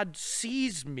 God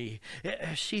sees me.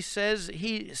 She says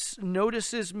he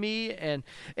notices me, and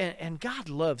God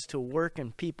loves to work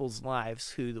in people's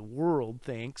lives who the world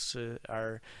thinks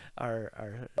are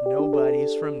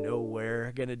nobodies from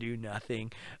nowhere, going to do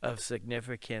nothing of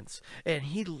significance. And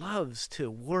he loves to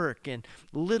work in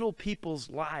little people's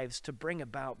lives to bring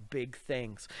about big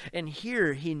things. And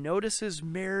here he notices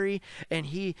Mary, and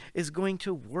he is going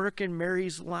to work in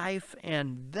Mary's life,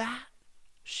 and that,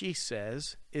 she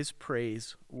says, is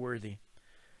praiseworthy.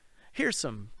 Here's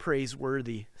some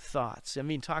praiseworthy thoughts. I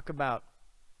mean, talk about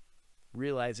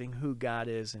realizing who God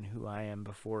is and who I am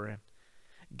before him.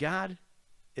 God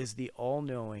is the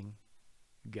all-knowing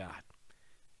God.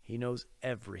 He knows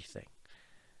everything.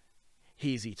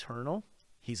 He's eternal.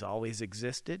 He's always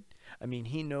existed. I mean,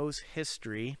 he knows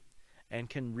history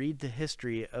and can read the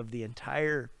history of the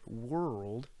entire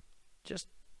world just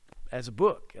as a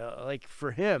book. Like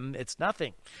for him, it's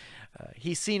nothing.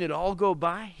 He's seen it all go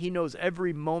by. He knows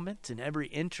every moment and every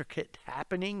intricate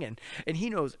happening, and he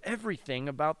knows everything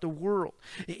about the world.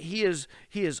 He is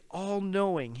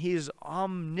all-knowing. He is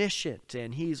omniscient,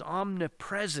 and he's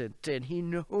omnipresent, and he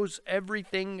knows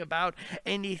everything about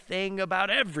anything about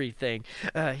everything.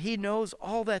 He knows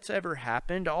all that's ever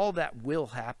happened, all that will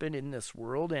happen in this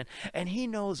world, and he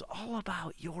knows all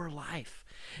about your life.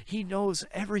 He knows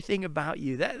everything about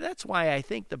you. That's why I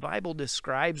think the Bible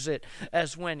describes it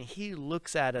as when he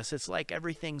looks at us, it's like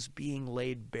everything's being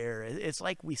laid bare. It's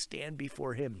like we stand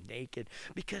before him naked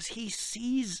because he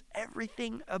sees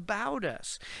everything about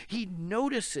us. He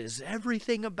notices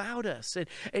everything about us.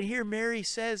 And here Mary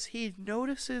says he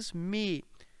notices me.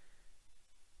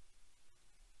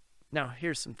 Now,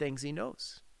 here's some things he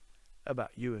knows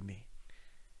about you and me.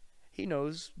 He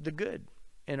knows the good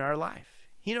in our life.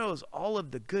 He knows all of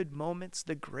the good moments,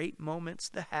 the great moments,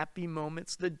 the happy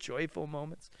moments, the joyful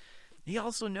moments. He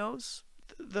also knows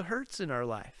the hurts in our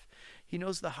life. He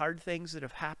knows the hard things that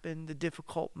have happened, the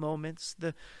difficult moments,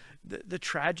 the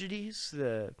tragedies,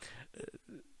 the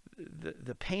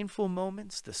painful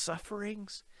moments, the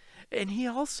sufferings. And he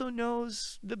also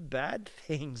knows the bad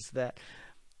things that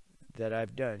that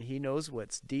I've done. He knows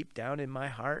what's deep down in my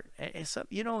heart. And so,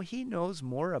 he knows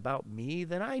more about me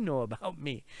than I know about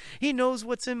me. He knows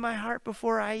what's in my heart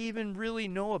before I even really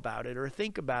know about it or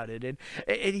think about it. And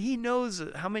he knows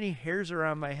how many hairs are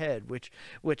on my head, which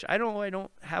I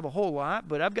don't have a whole lot,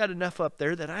 but I've got enough up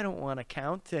there that I don't want to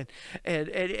count.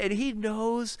 And he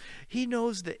knows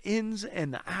the ins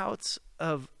and the outs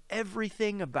of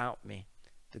everything about me.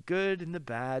 The good and the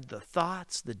bad, the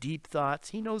thoughts, the deep thoughts.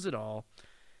 He knows it all.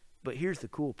 But here's the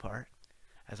cool part.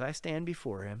 As I stand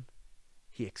before him,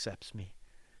 he accepts me.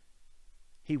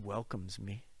 He welcomes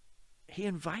me. He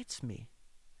invites me.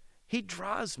 He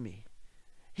draws me.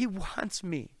 He wants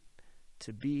me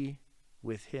to be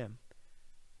with him.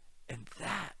 And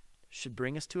that should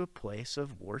bring us to a place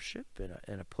of worship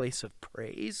and a place of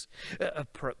praise, a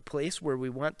place where we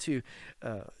want to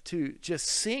just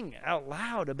sing out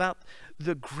loud about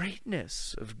the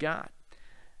greatness of God.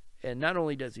 And not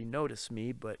only does he notice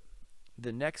me, but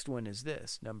the next one is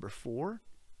this. Number 4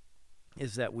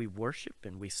 is that we worship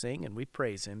and we sing and we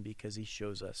praise him because he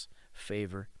shows us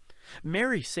favor.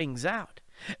 Mary sings out.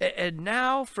 And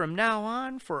now, from now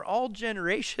on, for all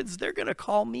generations, they're going to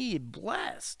call me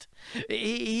blessed.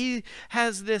 He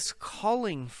has this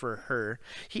calling for her.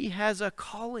 He has a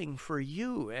calling for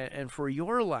you and for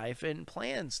your life, and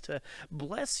plans to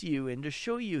bless you and to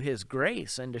show you his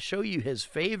grace and to show you his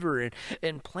favor,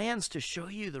 and plans to show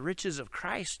you the riches of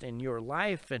Christ in your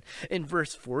life. And in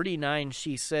verse 49,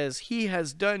 she says, he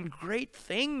has done great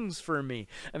things for me.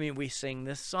 I mean, we sing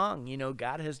this song,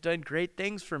 God has done great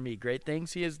things for me, great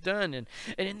things he has done. And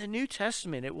in the New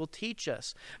Testament, it will teach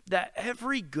us that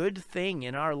every good thing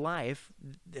in our life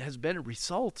has been a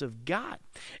result of God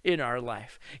in our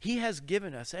life. He has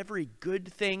given us every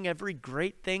good thing, every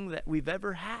great thing that we've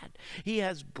ever had. He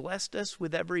has blessed us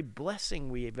with every blessing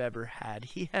we've ever had.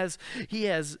 He has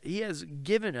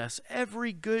given us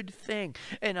every good thing.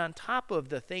 And on top of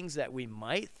the things that we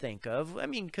might think of,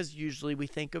 because usually we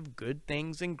think of good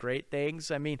things and great things.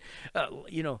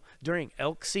 During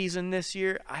elk season this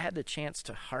year, I had the chance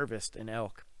to harvest an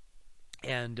elk.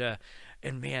 And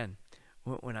man,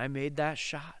 when I made that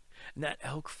shot and that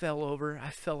elk fell over,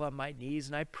 I fell on my knees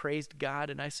and I praised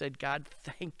God and I said, God,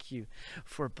 thank you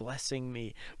for blessing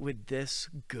me with this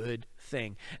good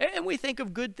thing. And we think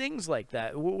of good things like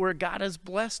that, where God has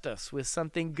blessed us with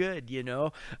something good,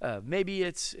 maybe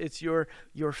it's your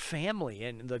family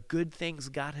and the good things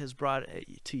God has brought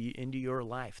to you into your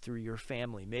life through your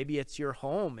family. Maybe it's your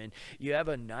home and you have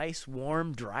a nice,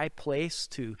 warm, dry place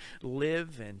to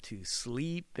live and to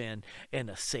sleep and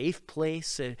a safe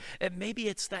place. And maybe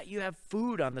it's that you have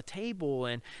food on the table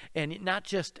and not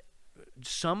just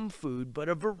some food, but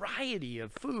a variety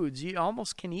of foods. You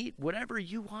almost can eat whatever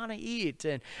you want to eat,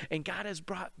 and God has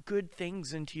brought good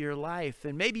things into your life.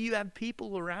 And maybe you have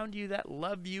people around you that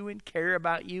love you and care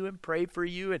about you and pray for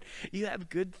you, and you have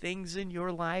good things in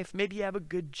your life. Maybe you have a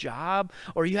good job,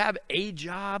 or you have a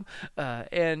job,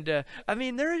 there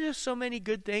are just so many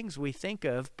good things we think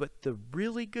of, but the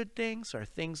really good things are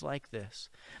things like this,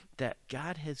 that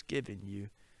God has given you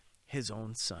his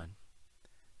own Son.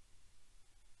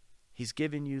 He's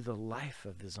given you the life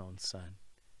of his own Son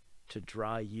to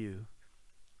draw you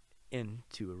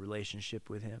into a relationship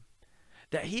with him.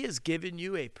 That he has given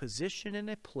you a position and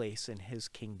a place in his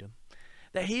kingdom.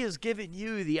 That he has given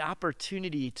you the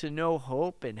opportunity to know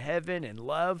hope and heaven and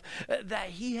love. That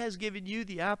he has given you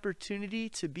the opportunity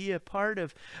to be a part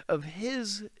of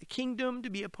his kingdom, to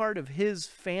be a part of his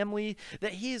family.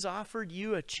 That he has offered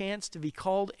you a chance to be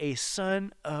called a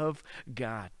son of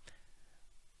God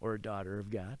or a daughter of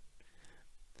God.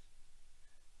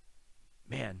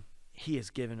 Man, he has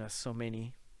given us so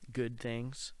many good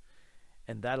things,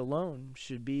 and that alone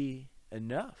should be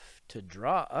enough to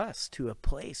draw us to a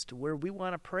place to where we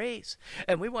want to praise.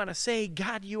 And we want to say,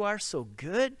 God, you are so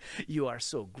good. You are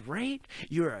so great.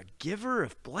 You're a giver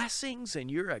of blessings, and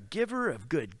you're a giver of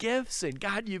good gifts. And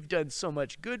God, you've done so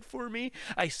much good for me.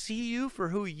 I see you for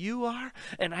who you are,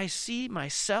 and I see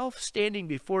myself standing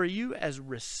before you as a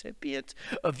recipient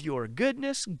of your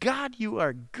goodness. God, you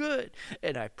are good,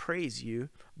 and I praise you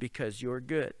because you're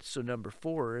good. So number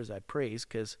 4 is I praise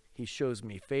because he shows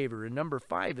me favor. And number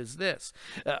 5 is this.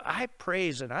 I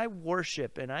praise and I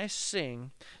worship and I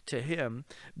sing to him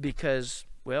because,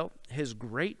 his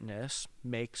greatness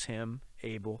makes him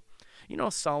able.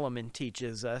 Solomon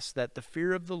teaches us that the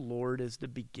fear of the Lord is the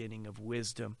beginning of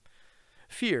wisdom.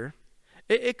 Fear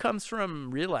It comes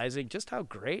from realizing just how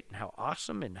great and how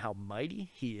awesome and how mighty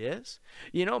he is.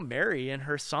 You know, Mary in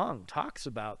her song talks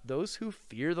about those who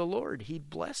fear the Lord, he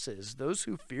blesses. Those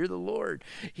who fear the Lord,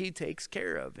 he takes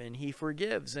care of and he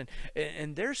forgives.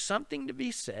 And there's something to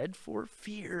be said for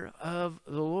fear of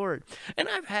the Lord. And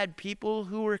I've had people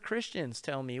who were Christians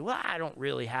tell me, well, I don't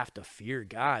really have to fear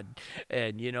God.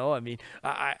 And, you know, I mean,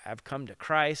 I've come to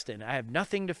Christ and I have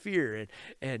nothing to fear.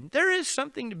 And there is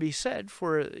something to be said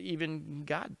for, even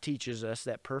God teaches us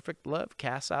that perfect love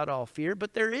casts out all fear,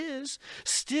 but there is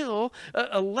still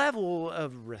a level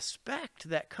of respect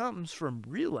that comes from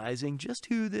realizing just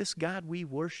who this God we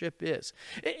worship is.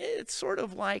 It's sort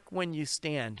of like when you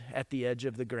stand at the edge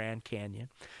of the Grand Canyon.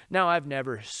 Now, I've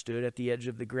never stood at the edge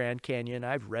of the Grand Canyon.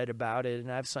 I've read about it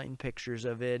and I've seen pictures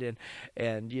of it,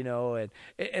 and you know,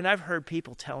 and I've heard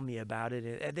people tell me about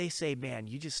it, and they say, man,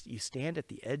 you stand at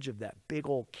the edge of that big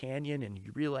old canyon and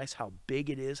you realize how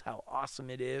big it is, how awesome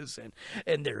it is,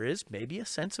 and there is maybe a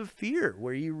sense of fear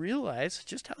where you realize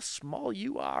just how small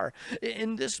you are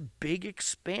in this big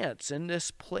expanse, in this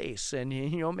place, and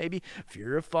you know, maybe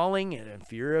fear of falling and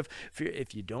fear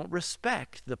if you don't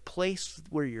respect the place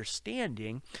where you're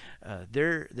standing,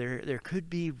 there could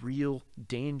be real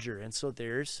danger, and so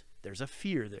there's a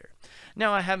fear there.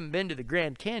 Now, I haven't been to the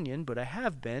Grand Canyon, but I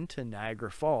have been to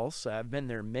Niagara Falls. I've been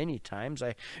there many times.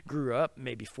 I grew up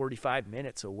maybe 45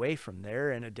 minutes away from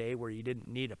there in a day where you didn't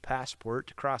need a passport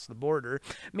to cross the border.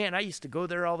 Man, I used to go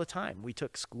there all the time. We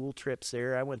took school trips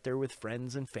there. I went there with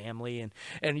friends and family,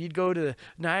 and you'd go to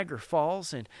Niagara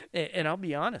Falls, and I'll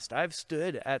be honest, I've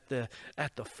stood at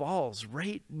the falls,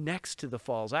 right next to the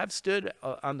falls. I've stood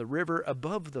on the river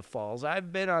above the falls.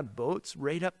 I've been on boats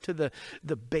right up to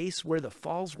the base where the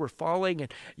falls were falling,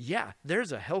 and yeah,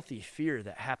 there's a healthy fear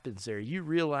that happens there. You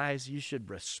realize you should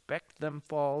respect them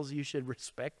falls, you should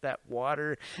respect that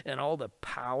water and all the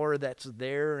power that's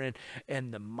there,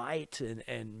 and the might,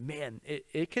 and man,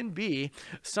 it can be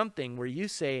something where you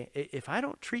say, if I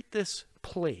don't treat this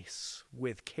place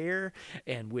with care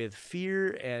and with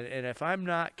fear, and if I'm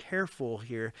not careful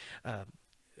here,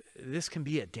 this can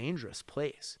be a dangerous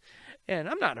place. And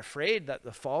I'm not afraid that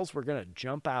the falls were going to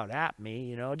jump out at me,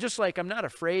 you know, just like I'm not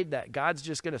afraid that God's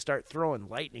just going to start throwing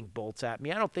lightning bolts at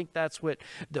me. I don't think that's what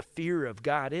the fear of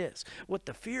God is. What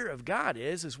the fear of God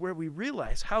is where we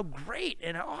realize how great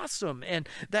and awesome, and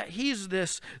that he's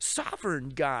this sovereign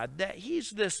God, that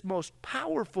he's this most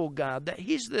powerful God, that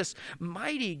he's this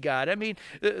mighty God. I mean,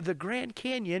 the Grand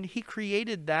Canyon, he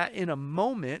created that in a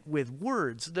moment with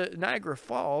words. The Niagara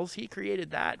Falls, he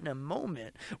created that in a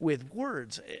moment with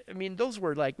words. I mean, those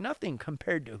were like nothing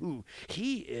compared to who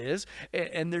he is.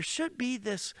 And there should be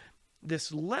this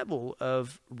level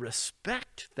of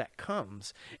respect that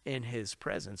comes in his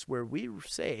presence, where we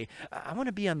say, I want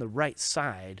to be on the right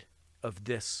side of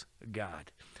this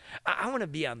God. I want to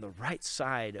be on the right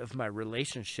side of my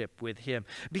relationship with him,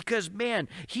 because, man,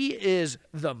 he is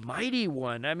the mighty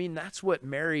one. I mean, that's what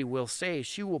Mary will say.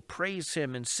 She will praise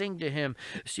him and sing to him.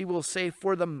 She will say,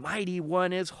 for the mighty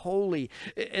one is holy.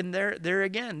 And there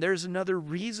again, there's another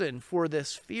reason for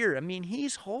this fear. I mean,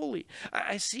 he's holy.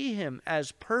 I see him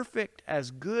as perfect,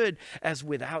 as good, as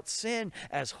without sin,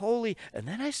 as holy. And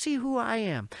then I see who I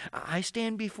am. I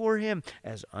stand before him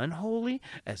as unholy,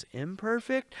 as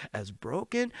imperfect, as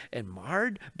broken, and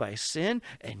marred by sin,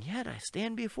 and yet I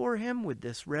stand before him with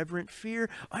this reverent fear,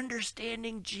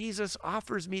 understanding Jesus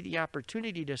offers me the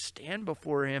opportunity to stand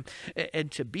before him and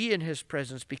to be in his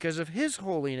presence because of his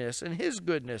holiness and his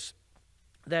goodness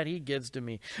that he gives to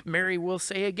me. Mary will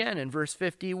say again in verse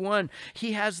 51,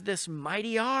 he has this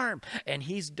mighty arm and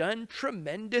he's done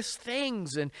tremendous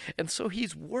things, and so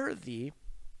he's worthy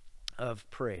of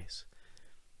praise.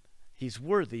 He's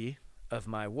worthy of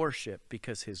my worship,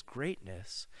 because his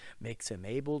greatness makes him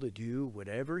able to do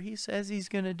whatever he says he's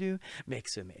going to do,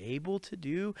 makes him able to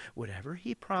do whatever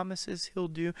he promises he'll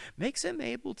do, makes him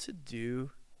able to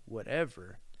do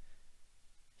whatever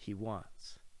he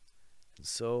wants. And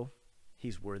so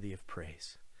he's worthy of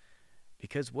praise,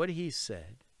 because what he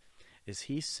said is,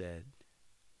 he said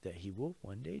that he will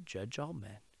one day judge all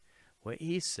men. What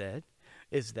he said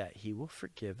is that he will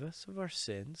forgive us of our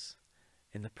sins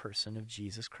in the person of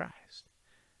Jesus Christ.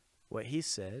 What he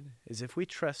said is, if we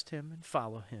trust him and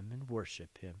follow him and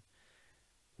worship him,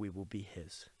 we will be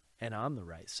his and on the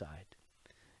right side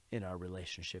in our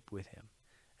relationship with him.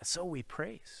 And so we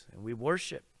praise and we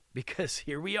worship, because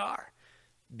here we are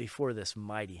before this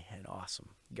mighty and awesome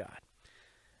God.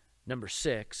 Number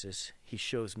 6 is, he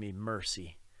shows me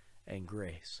mercy and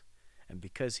grace. And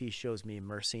because he shows me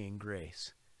mercy and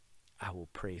grace, I will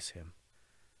praise him.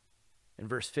 In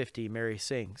verse 50, Mary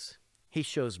sings, he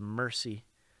shows mercy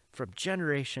from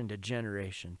generation to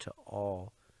generation to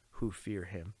all who fear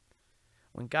him.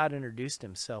 When God introduced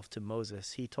himself to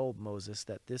Moses, he told Moses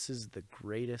that this is the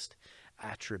greatest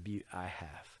attribute I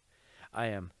have. I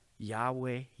am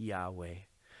Yahweh, Yahweh,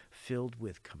 filled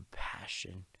with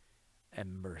compassion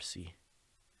and mercy.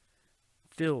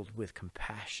 Filled with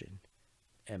compassion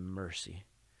and mercy.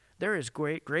 They're his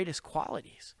greatest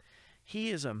qualities. He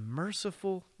is a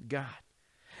merciful God.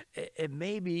 And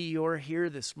maybe you're here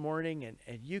this morning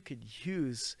and you could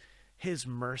use his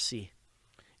mercy.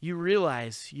 You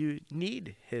realize you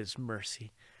need his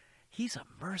mercy. He's a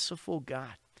merciful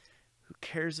God who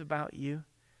cares about you,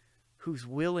 who's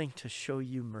willing to show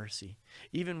you mercy,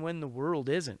 even when the world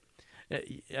isn't.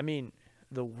 I mean,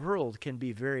 the world can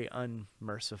be very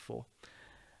unmerciful.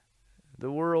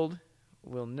 The world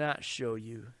will not show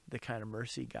you the kind of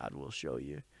mercy God will show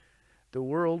you. The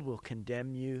world will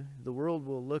condemn you. The world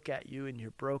will look at you in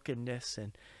your brokenness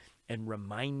and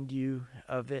remind you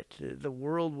of it. The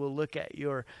world will look at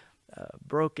your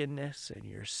brokenness and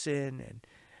your sin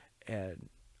and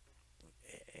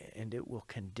it will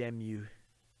condemn you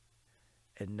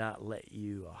and not let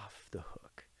you off the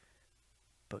hook.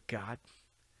 But God,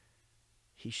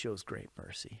 he shows great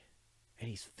mercy, and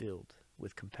he's filled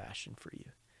with compassion for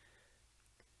you.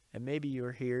 And maybe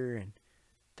you're here and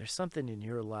there's something in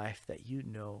your life that you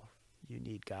know you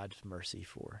need God's mercy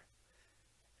for.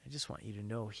 I just want you to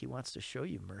know he wants to show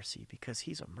you mercy because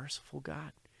he's a merciful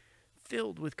God,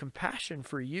 filled with compassion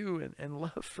for you and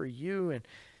love for you,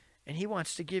 and he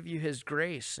wants to give you his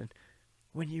grace. And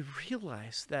when you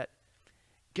realize that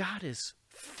God is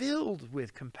filled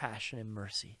with compassion and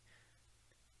mercy,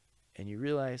 and you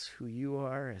realize who you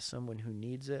are as someone who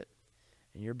needs it,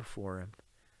 and you're before him,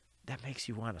 that makes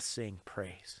you want to sing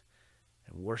praise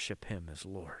and worship him as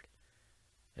Lord.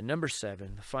 And number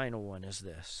 7, the final one, is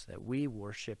this, that we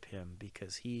worship him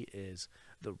because he is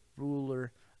the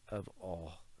ruler of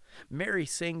all. Mary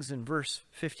sings in verse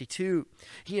 52,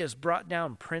 he has brought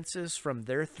down princes from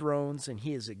their thrones and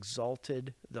he has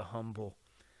exalted the humble.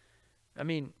 I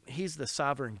mean, he's the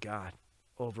sovereign God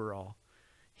over all.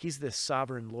 He's this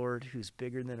sovereign Lord who's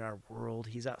bigger than our world.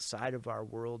 He's outside of our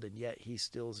world, and yet he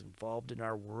still is involved in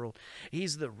our world.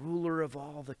 He's the ruler of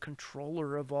all, the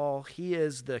controller of all. He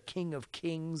is the King of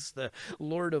kings, the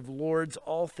Lord of lords.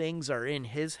 All things are in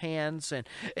his hands,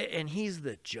 and he's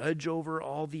the judge over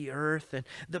all the earth. And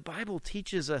the Bible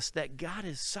teaches us that God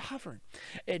is sovereign,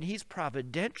 and he's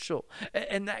providential,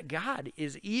 and that God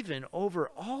is even over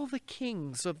all the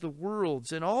kings of the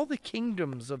worlds and all the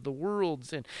kingdoms of the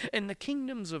worlds and the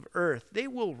kingdoms of earth. They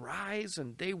will rise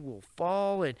and they will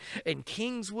fall, and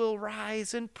kings will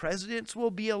rise, and presidents will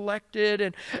be elected,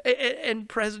 and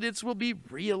presidents will be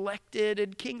reelected,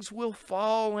 and kings will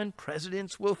fall, and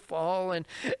presidents will fall, and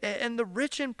the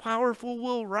rich and powerful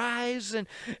will rise, and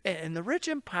the rich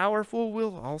and powerful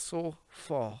will also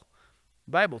fall.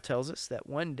 The Bible tells us that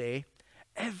one day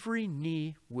every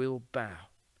knee will bow,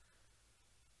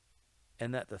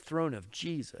 and that the throne of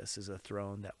Jesus is a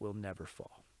throne that will never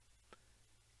fall.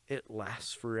 It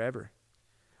lasts forever.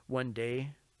 One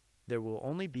day, there will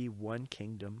only be one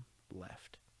kingdom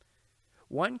left.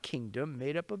 One kingdom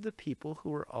made up of the people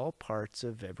who are all parts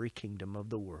of every kingdom of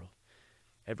the world.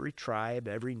 Every tribe,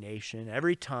 every nation,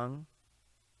 every tongue.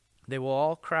 They will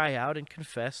all cry out and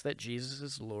confess that Jesus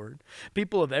is Lord.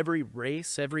 People of every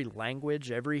race, every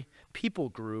language, every people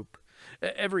group,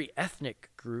 every ethnic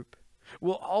group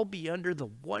will all be under the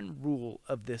one rule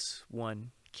of this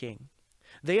one king.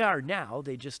 They are now,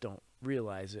 they just don't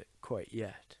realize it quite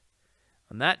yet.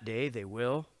 On that day they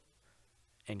will,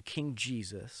 and King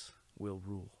Jesus will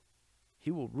rule. He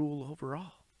will rule over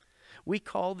all. We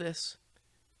call this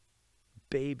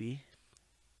baby,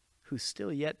 who's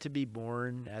still yet to be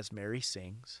born, as Mary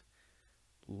sings,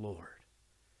 Lord,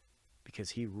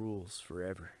 because he rules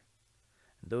forever.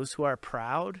 And those who are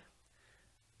proud,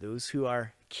 those who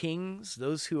are kings,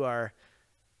 those who are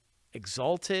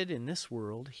exalted in this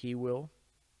world, he will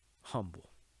humble.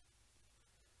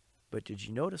 But did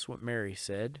you notice what Mary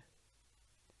said?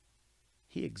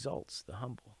 He exalts the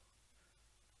humble.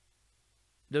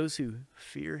 Those who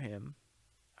fear him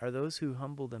are those who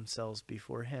humble themselves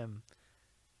before him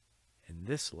in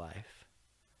this life,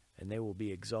 and they will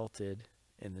be exalted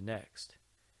in the next.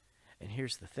 And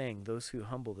here's the thing, those who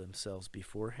humble themselves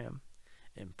before him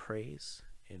in praise,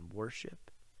 in worship,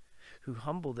 who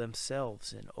humble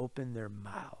themselves and open their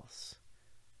mouths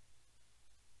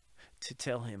to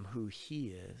tell him who he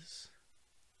is,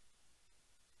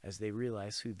 as they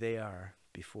realize who they are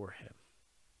before him.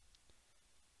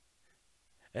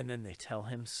 And then they tell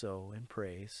him so in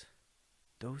praise.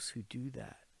 Those who do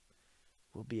that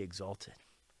will be exalted.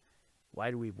 Why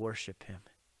do we worship him?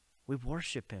 We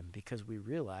worship him because we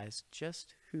realize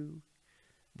just who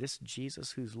this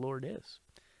Jesus who's Lord is.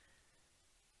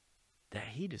 That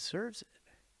he deserves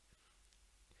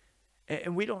it.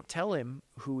 And we don't tell him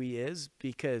who he is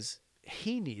because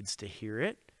he needs to hear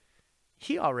it.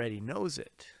 He already knows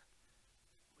it.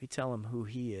 We tell him who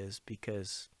he is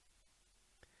because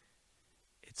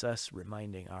it's us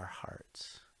reminding our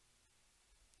hearts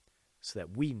so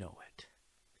that we know it.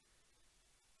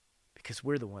 Because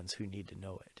we're the ones who need to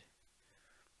know it.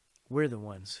 We're the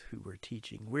ones who we're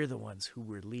teaching. We're the ones who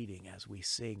we're leading as we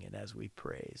sing and as we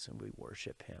praise and we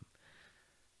worship him.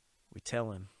 We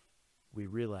tell him, we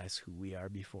realize who we are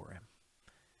before him.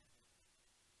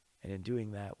 And in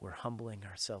doing that, we're humbling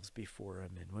ourselves before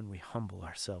him. And when we humble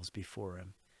ourselves before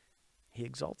him, he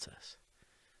exalts us.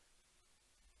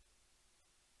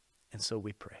 And so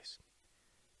we praise.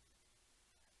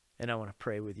 And I want to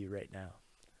pray with you right now.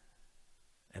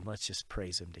 And let's just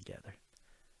praise him together.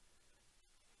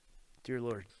 Dear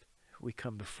Lord, we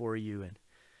come before you and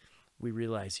we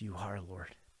realize you are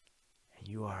Lord. And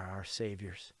you are our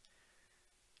saviors.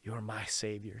 You are my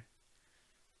Savior.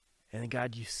 And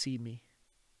God, you see me.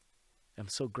 I'm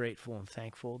so grateful and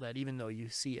thankful that even though you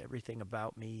see everything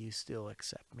about me, you still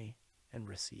accept me and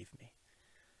receive me.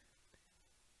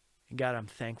 And God, I'm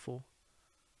thankful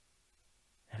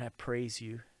and I praise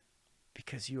you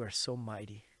because you are so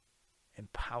mighty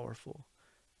and powerful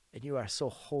and you are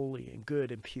so holy and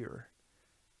good and pure.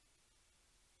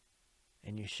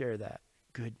 And you share that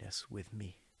goodness with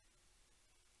me.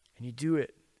 And you do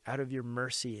it out of your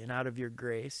mercy and out of your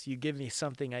grace. You give me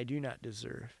something I do not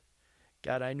deserve.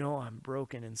 God, I know I'm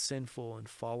broken and sinful and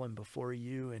fallen before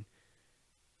you, and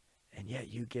yet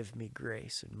you give me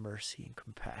grace and mercy and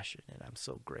compassion, and I'm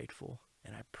so grateful.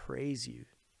 And I praise you,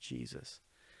 Jesus.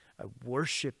 I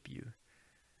worship you.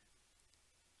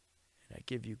 And I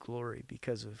give you glory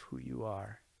because of who you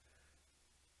are.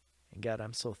 And God,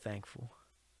 I'm so thankful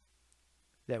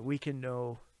that we can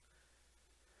know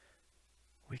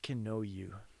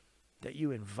you, that you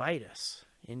invite us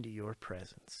into your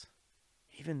presence,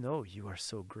 even though you are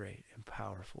so great and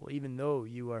powerful, even though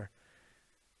you are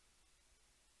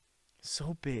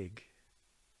so big,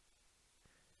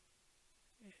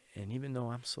 and even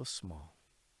though I'm so small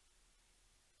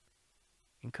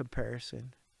in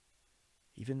comparison,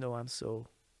 even though I'm so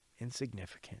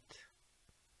insignificant.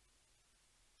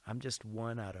 I'm just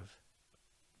one out of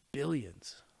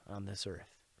billions on this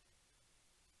earth.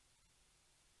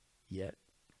 Yet,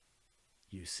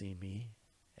 you see me,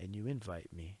 and you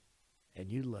invite me, and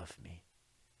you love me,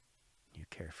 and you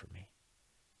care for me.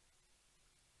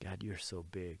 God, you're so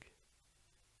big.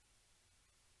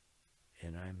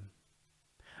 And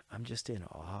I'm just in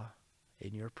awe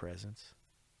in your presence,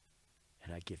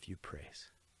 and I give you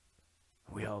praise.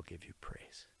 We all give you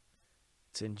praise.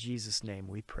 It's in Jesus' name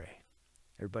we pray.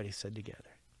 Everybody said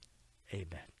together,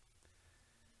 amen.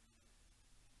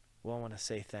 Well, I want to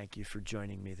say thank you for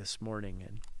joining me this morning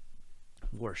in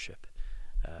worship,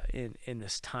 in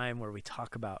this time where we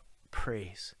talk about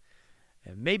praise.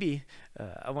 And maybe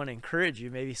I want to encourage you,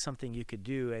 maybe something you could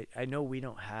do. I know we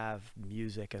don't have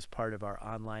music as part of our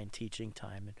online teaching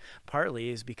time, and partly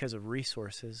is because of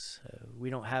resources. We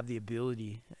don't have the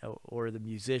ability or the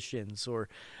musicians, or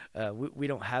we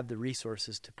don't have the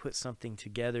resources to put something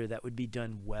together that would be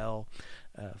done well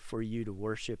for you to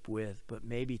worship with. But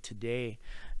maybe today,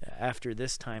 after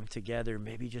this time together,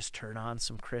 maybe just turn on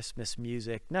some Christmas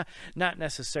music. Not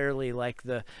necessarily like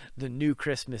the new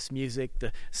Christmas music,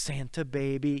 the Santa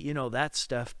Baby, that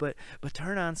stuff, but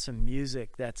turn on some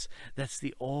music that's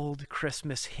the old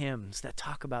Christmas hymns that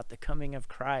talk about the coming of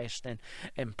Christ and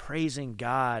praising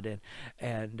God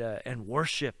and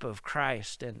worship of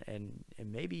Christ, and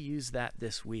maybe use that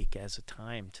this week as a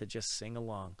time to just sing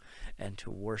along and to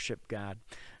worship God.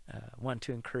 Want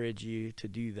to encourage you to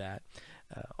do that.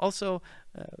 Also,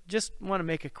 just want to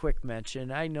make a quick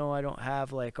mention. I know I don't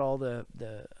have like all the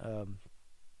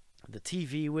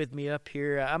TV with me up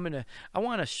here. I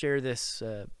want to share this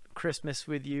Christmas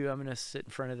with you. I'm gonna sit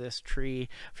in front of this tree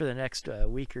for the next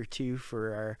week or two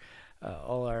for our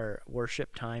all our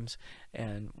worship times,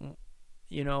 and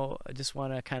I just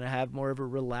want to kind of have more of a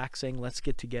relaxing, let's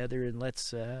get together and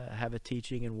let's have a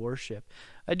teaching and worship.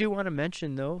 I do want to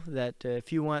mention, though, that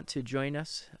if you want to join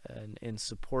us in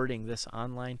supporting this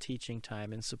online teaching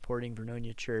time and supporting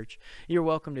Vernonia Church, you're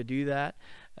welcome to do that.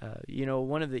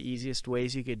 One of the easiest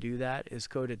ways you could do that is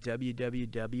go to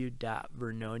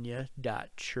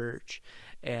www.vernonia.church,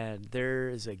 and there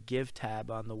is a give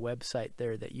tab on the website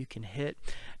there that you can hit,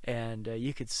 and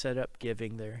you could set up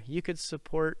giving there. You could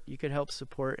help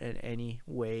support in any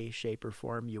way, shape, or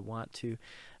form you want to.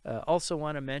 Also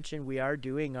want to mention we are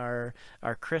doing our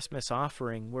Christmas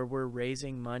offering where we're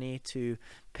raising money to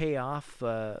pay off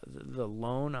the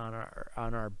loan on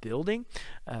our building.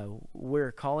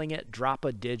 We're calling it Drop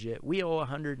a Digit. We owe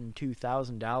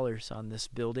 $102,000 on this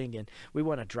building, and we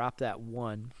want to drop that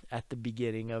one at the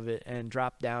beginning of it and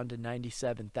drop down to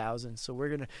 $97,000. So we're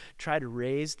going to try to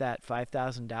raise that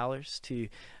 $5,000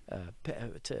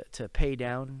 to pay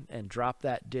down and drop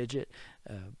that digit.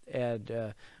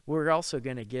 And we're also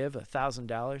going to give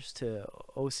 $1,000 to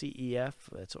OCEF.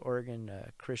 That's Oregon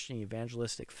Christian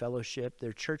Evangelistic Fellowship.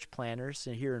 They're church planners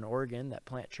here in Oregon that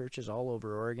plant churches all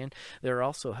over Oregon. They're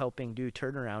also helping do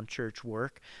turnaround church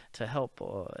work to help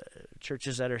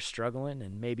churches that are struggling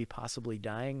and maybe possibly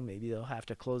dying. Maybe they'll have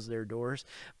to close their doors,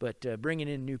 but bringing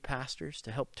in new pastors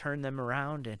to help turn them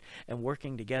around and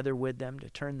working together with them to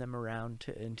turn them around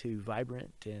into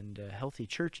vibrant and healthy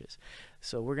churches.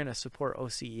 So we're going to support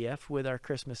OCEF with our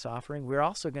Christmas offering. We're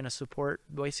also going to support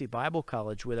Boise Bible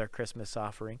College with our Christmas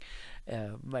offering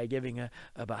by giving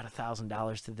about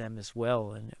 $1,000 to them as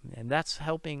well. And that's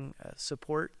helping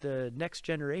support the next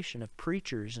generation of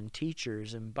preachers and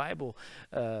teachers and Bible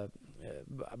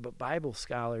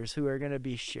scholars who are going to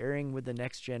be sharing with the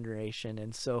next generation.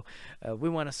 And so we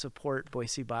want to support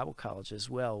Boise Bible College as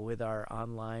well with our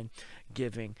online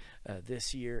giving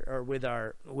this year, or with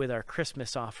our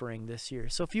Christmas offering this year.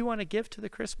 So if you want to give to the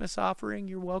Christmas offering,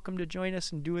 you're welcome to join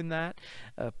us in doing that.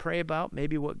 Pray about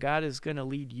maybe what God is going to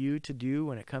lead you to do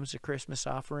when it comes to Christmas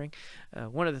offering.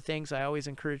 One of the things I always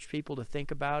encourage people to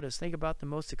think about is think about the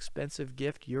most expensive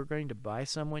gift you're going to buy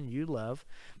someone you love,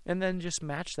 and then just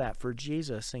match that for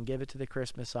Jesus and give it to the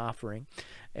Christmas offering.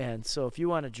 And so if you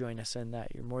want to join us in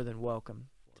that, you're more than welcome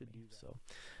to do so.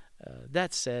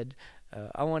 That said,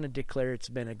 I want to declare it's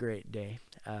been a great day.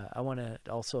 I want to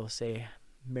also say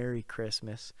Merry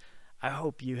Christmas. I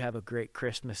hope you have a great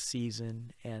Christmas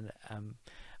season, and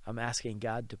I'm asking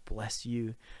God to bless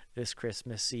you this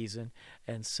Christmas season.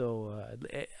 And so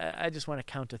I just want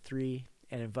to count to 3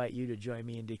 and invite you to join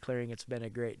me in declaring it's been a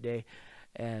great day.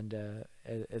 And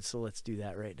so let's do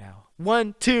that right now.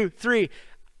 1, 2, 3.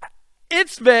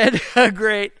 It's been a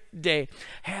great day.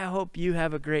 Hey, I hope you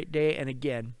have a great day. And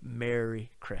again,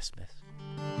 Merry Christmas.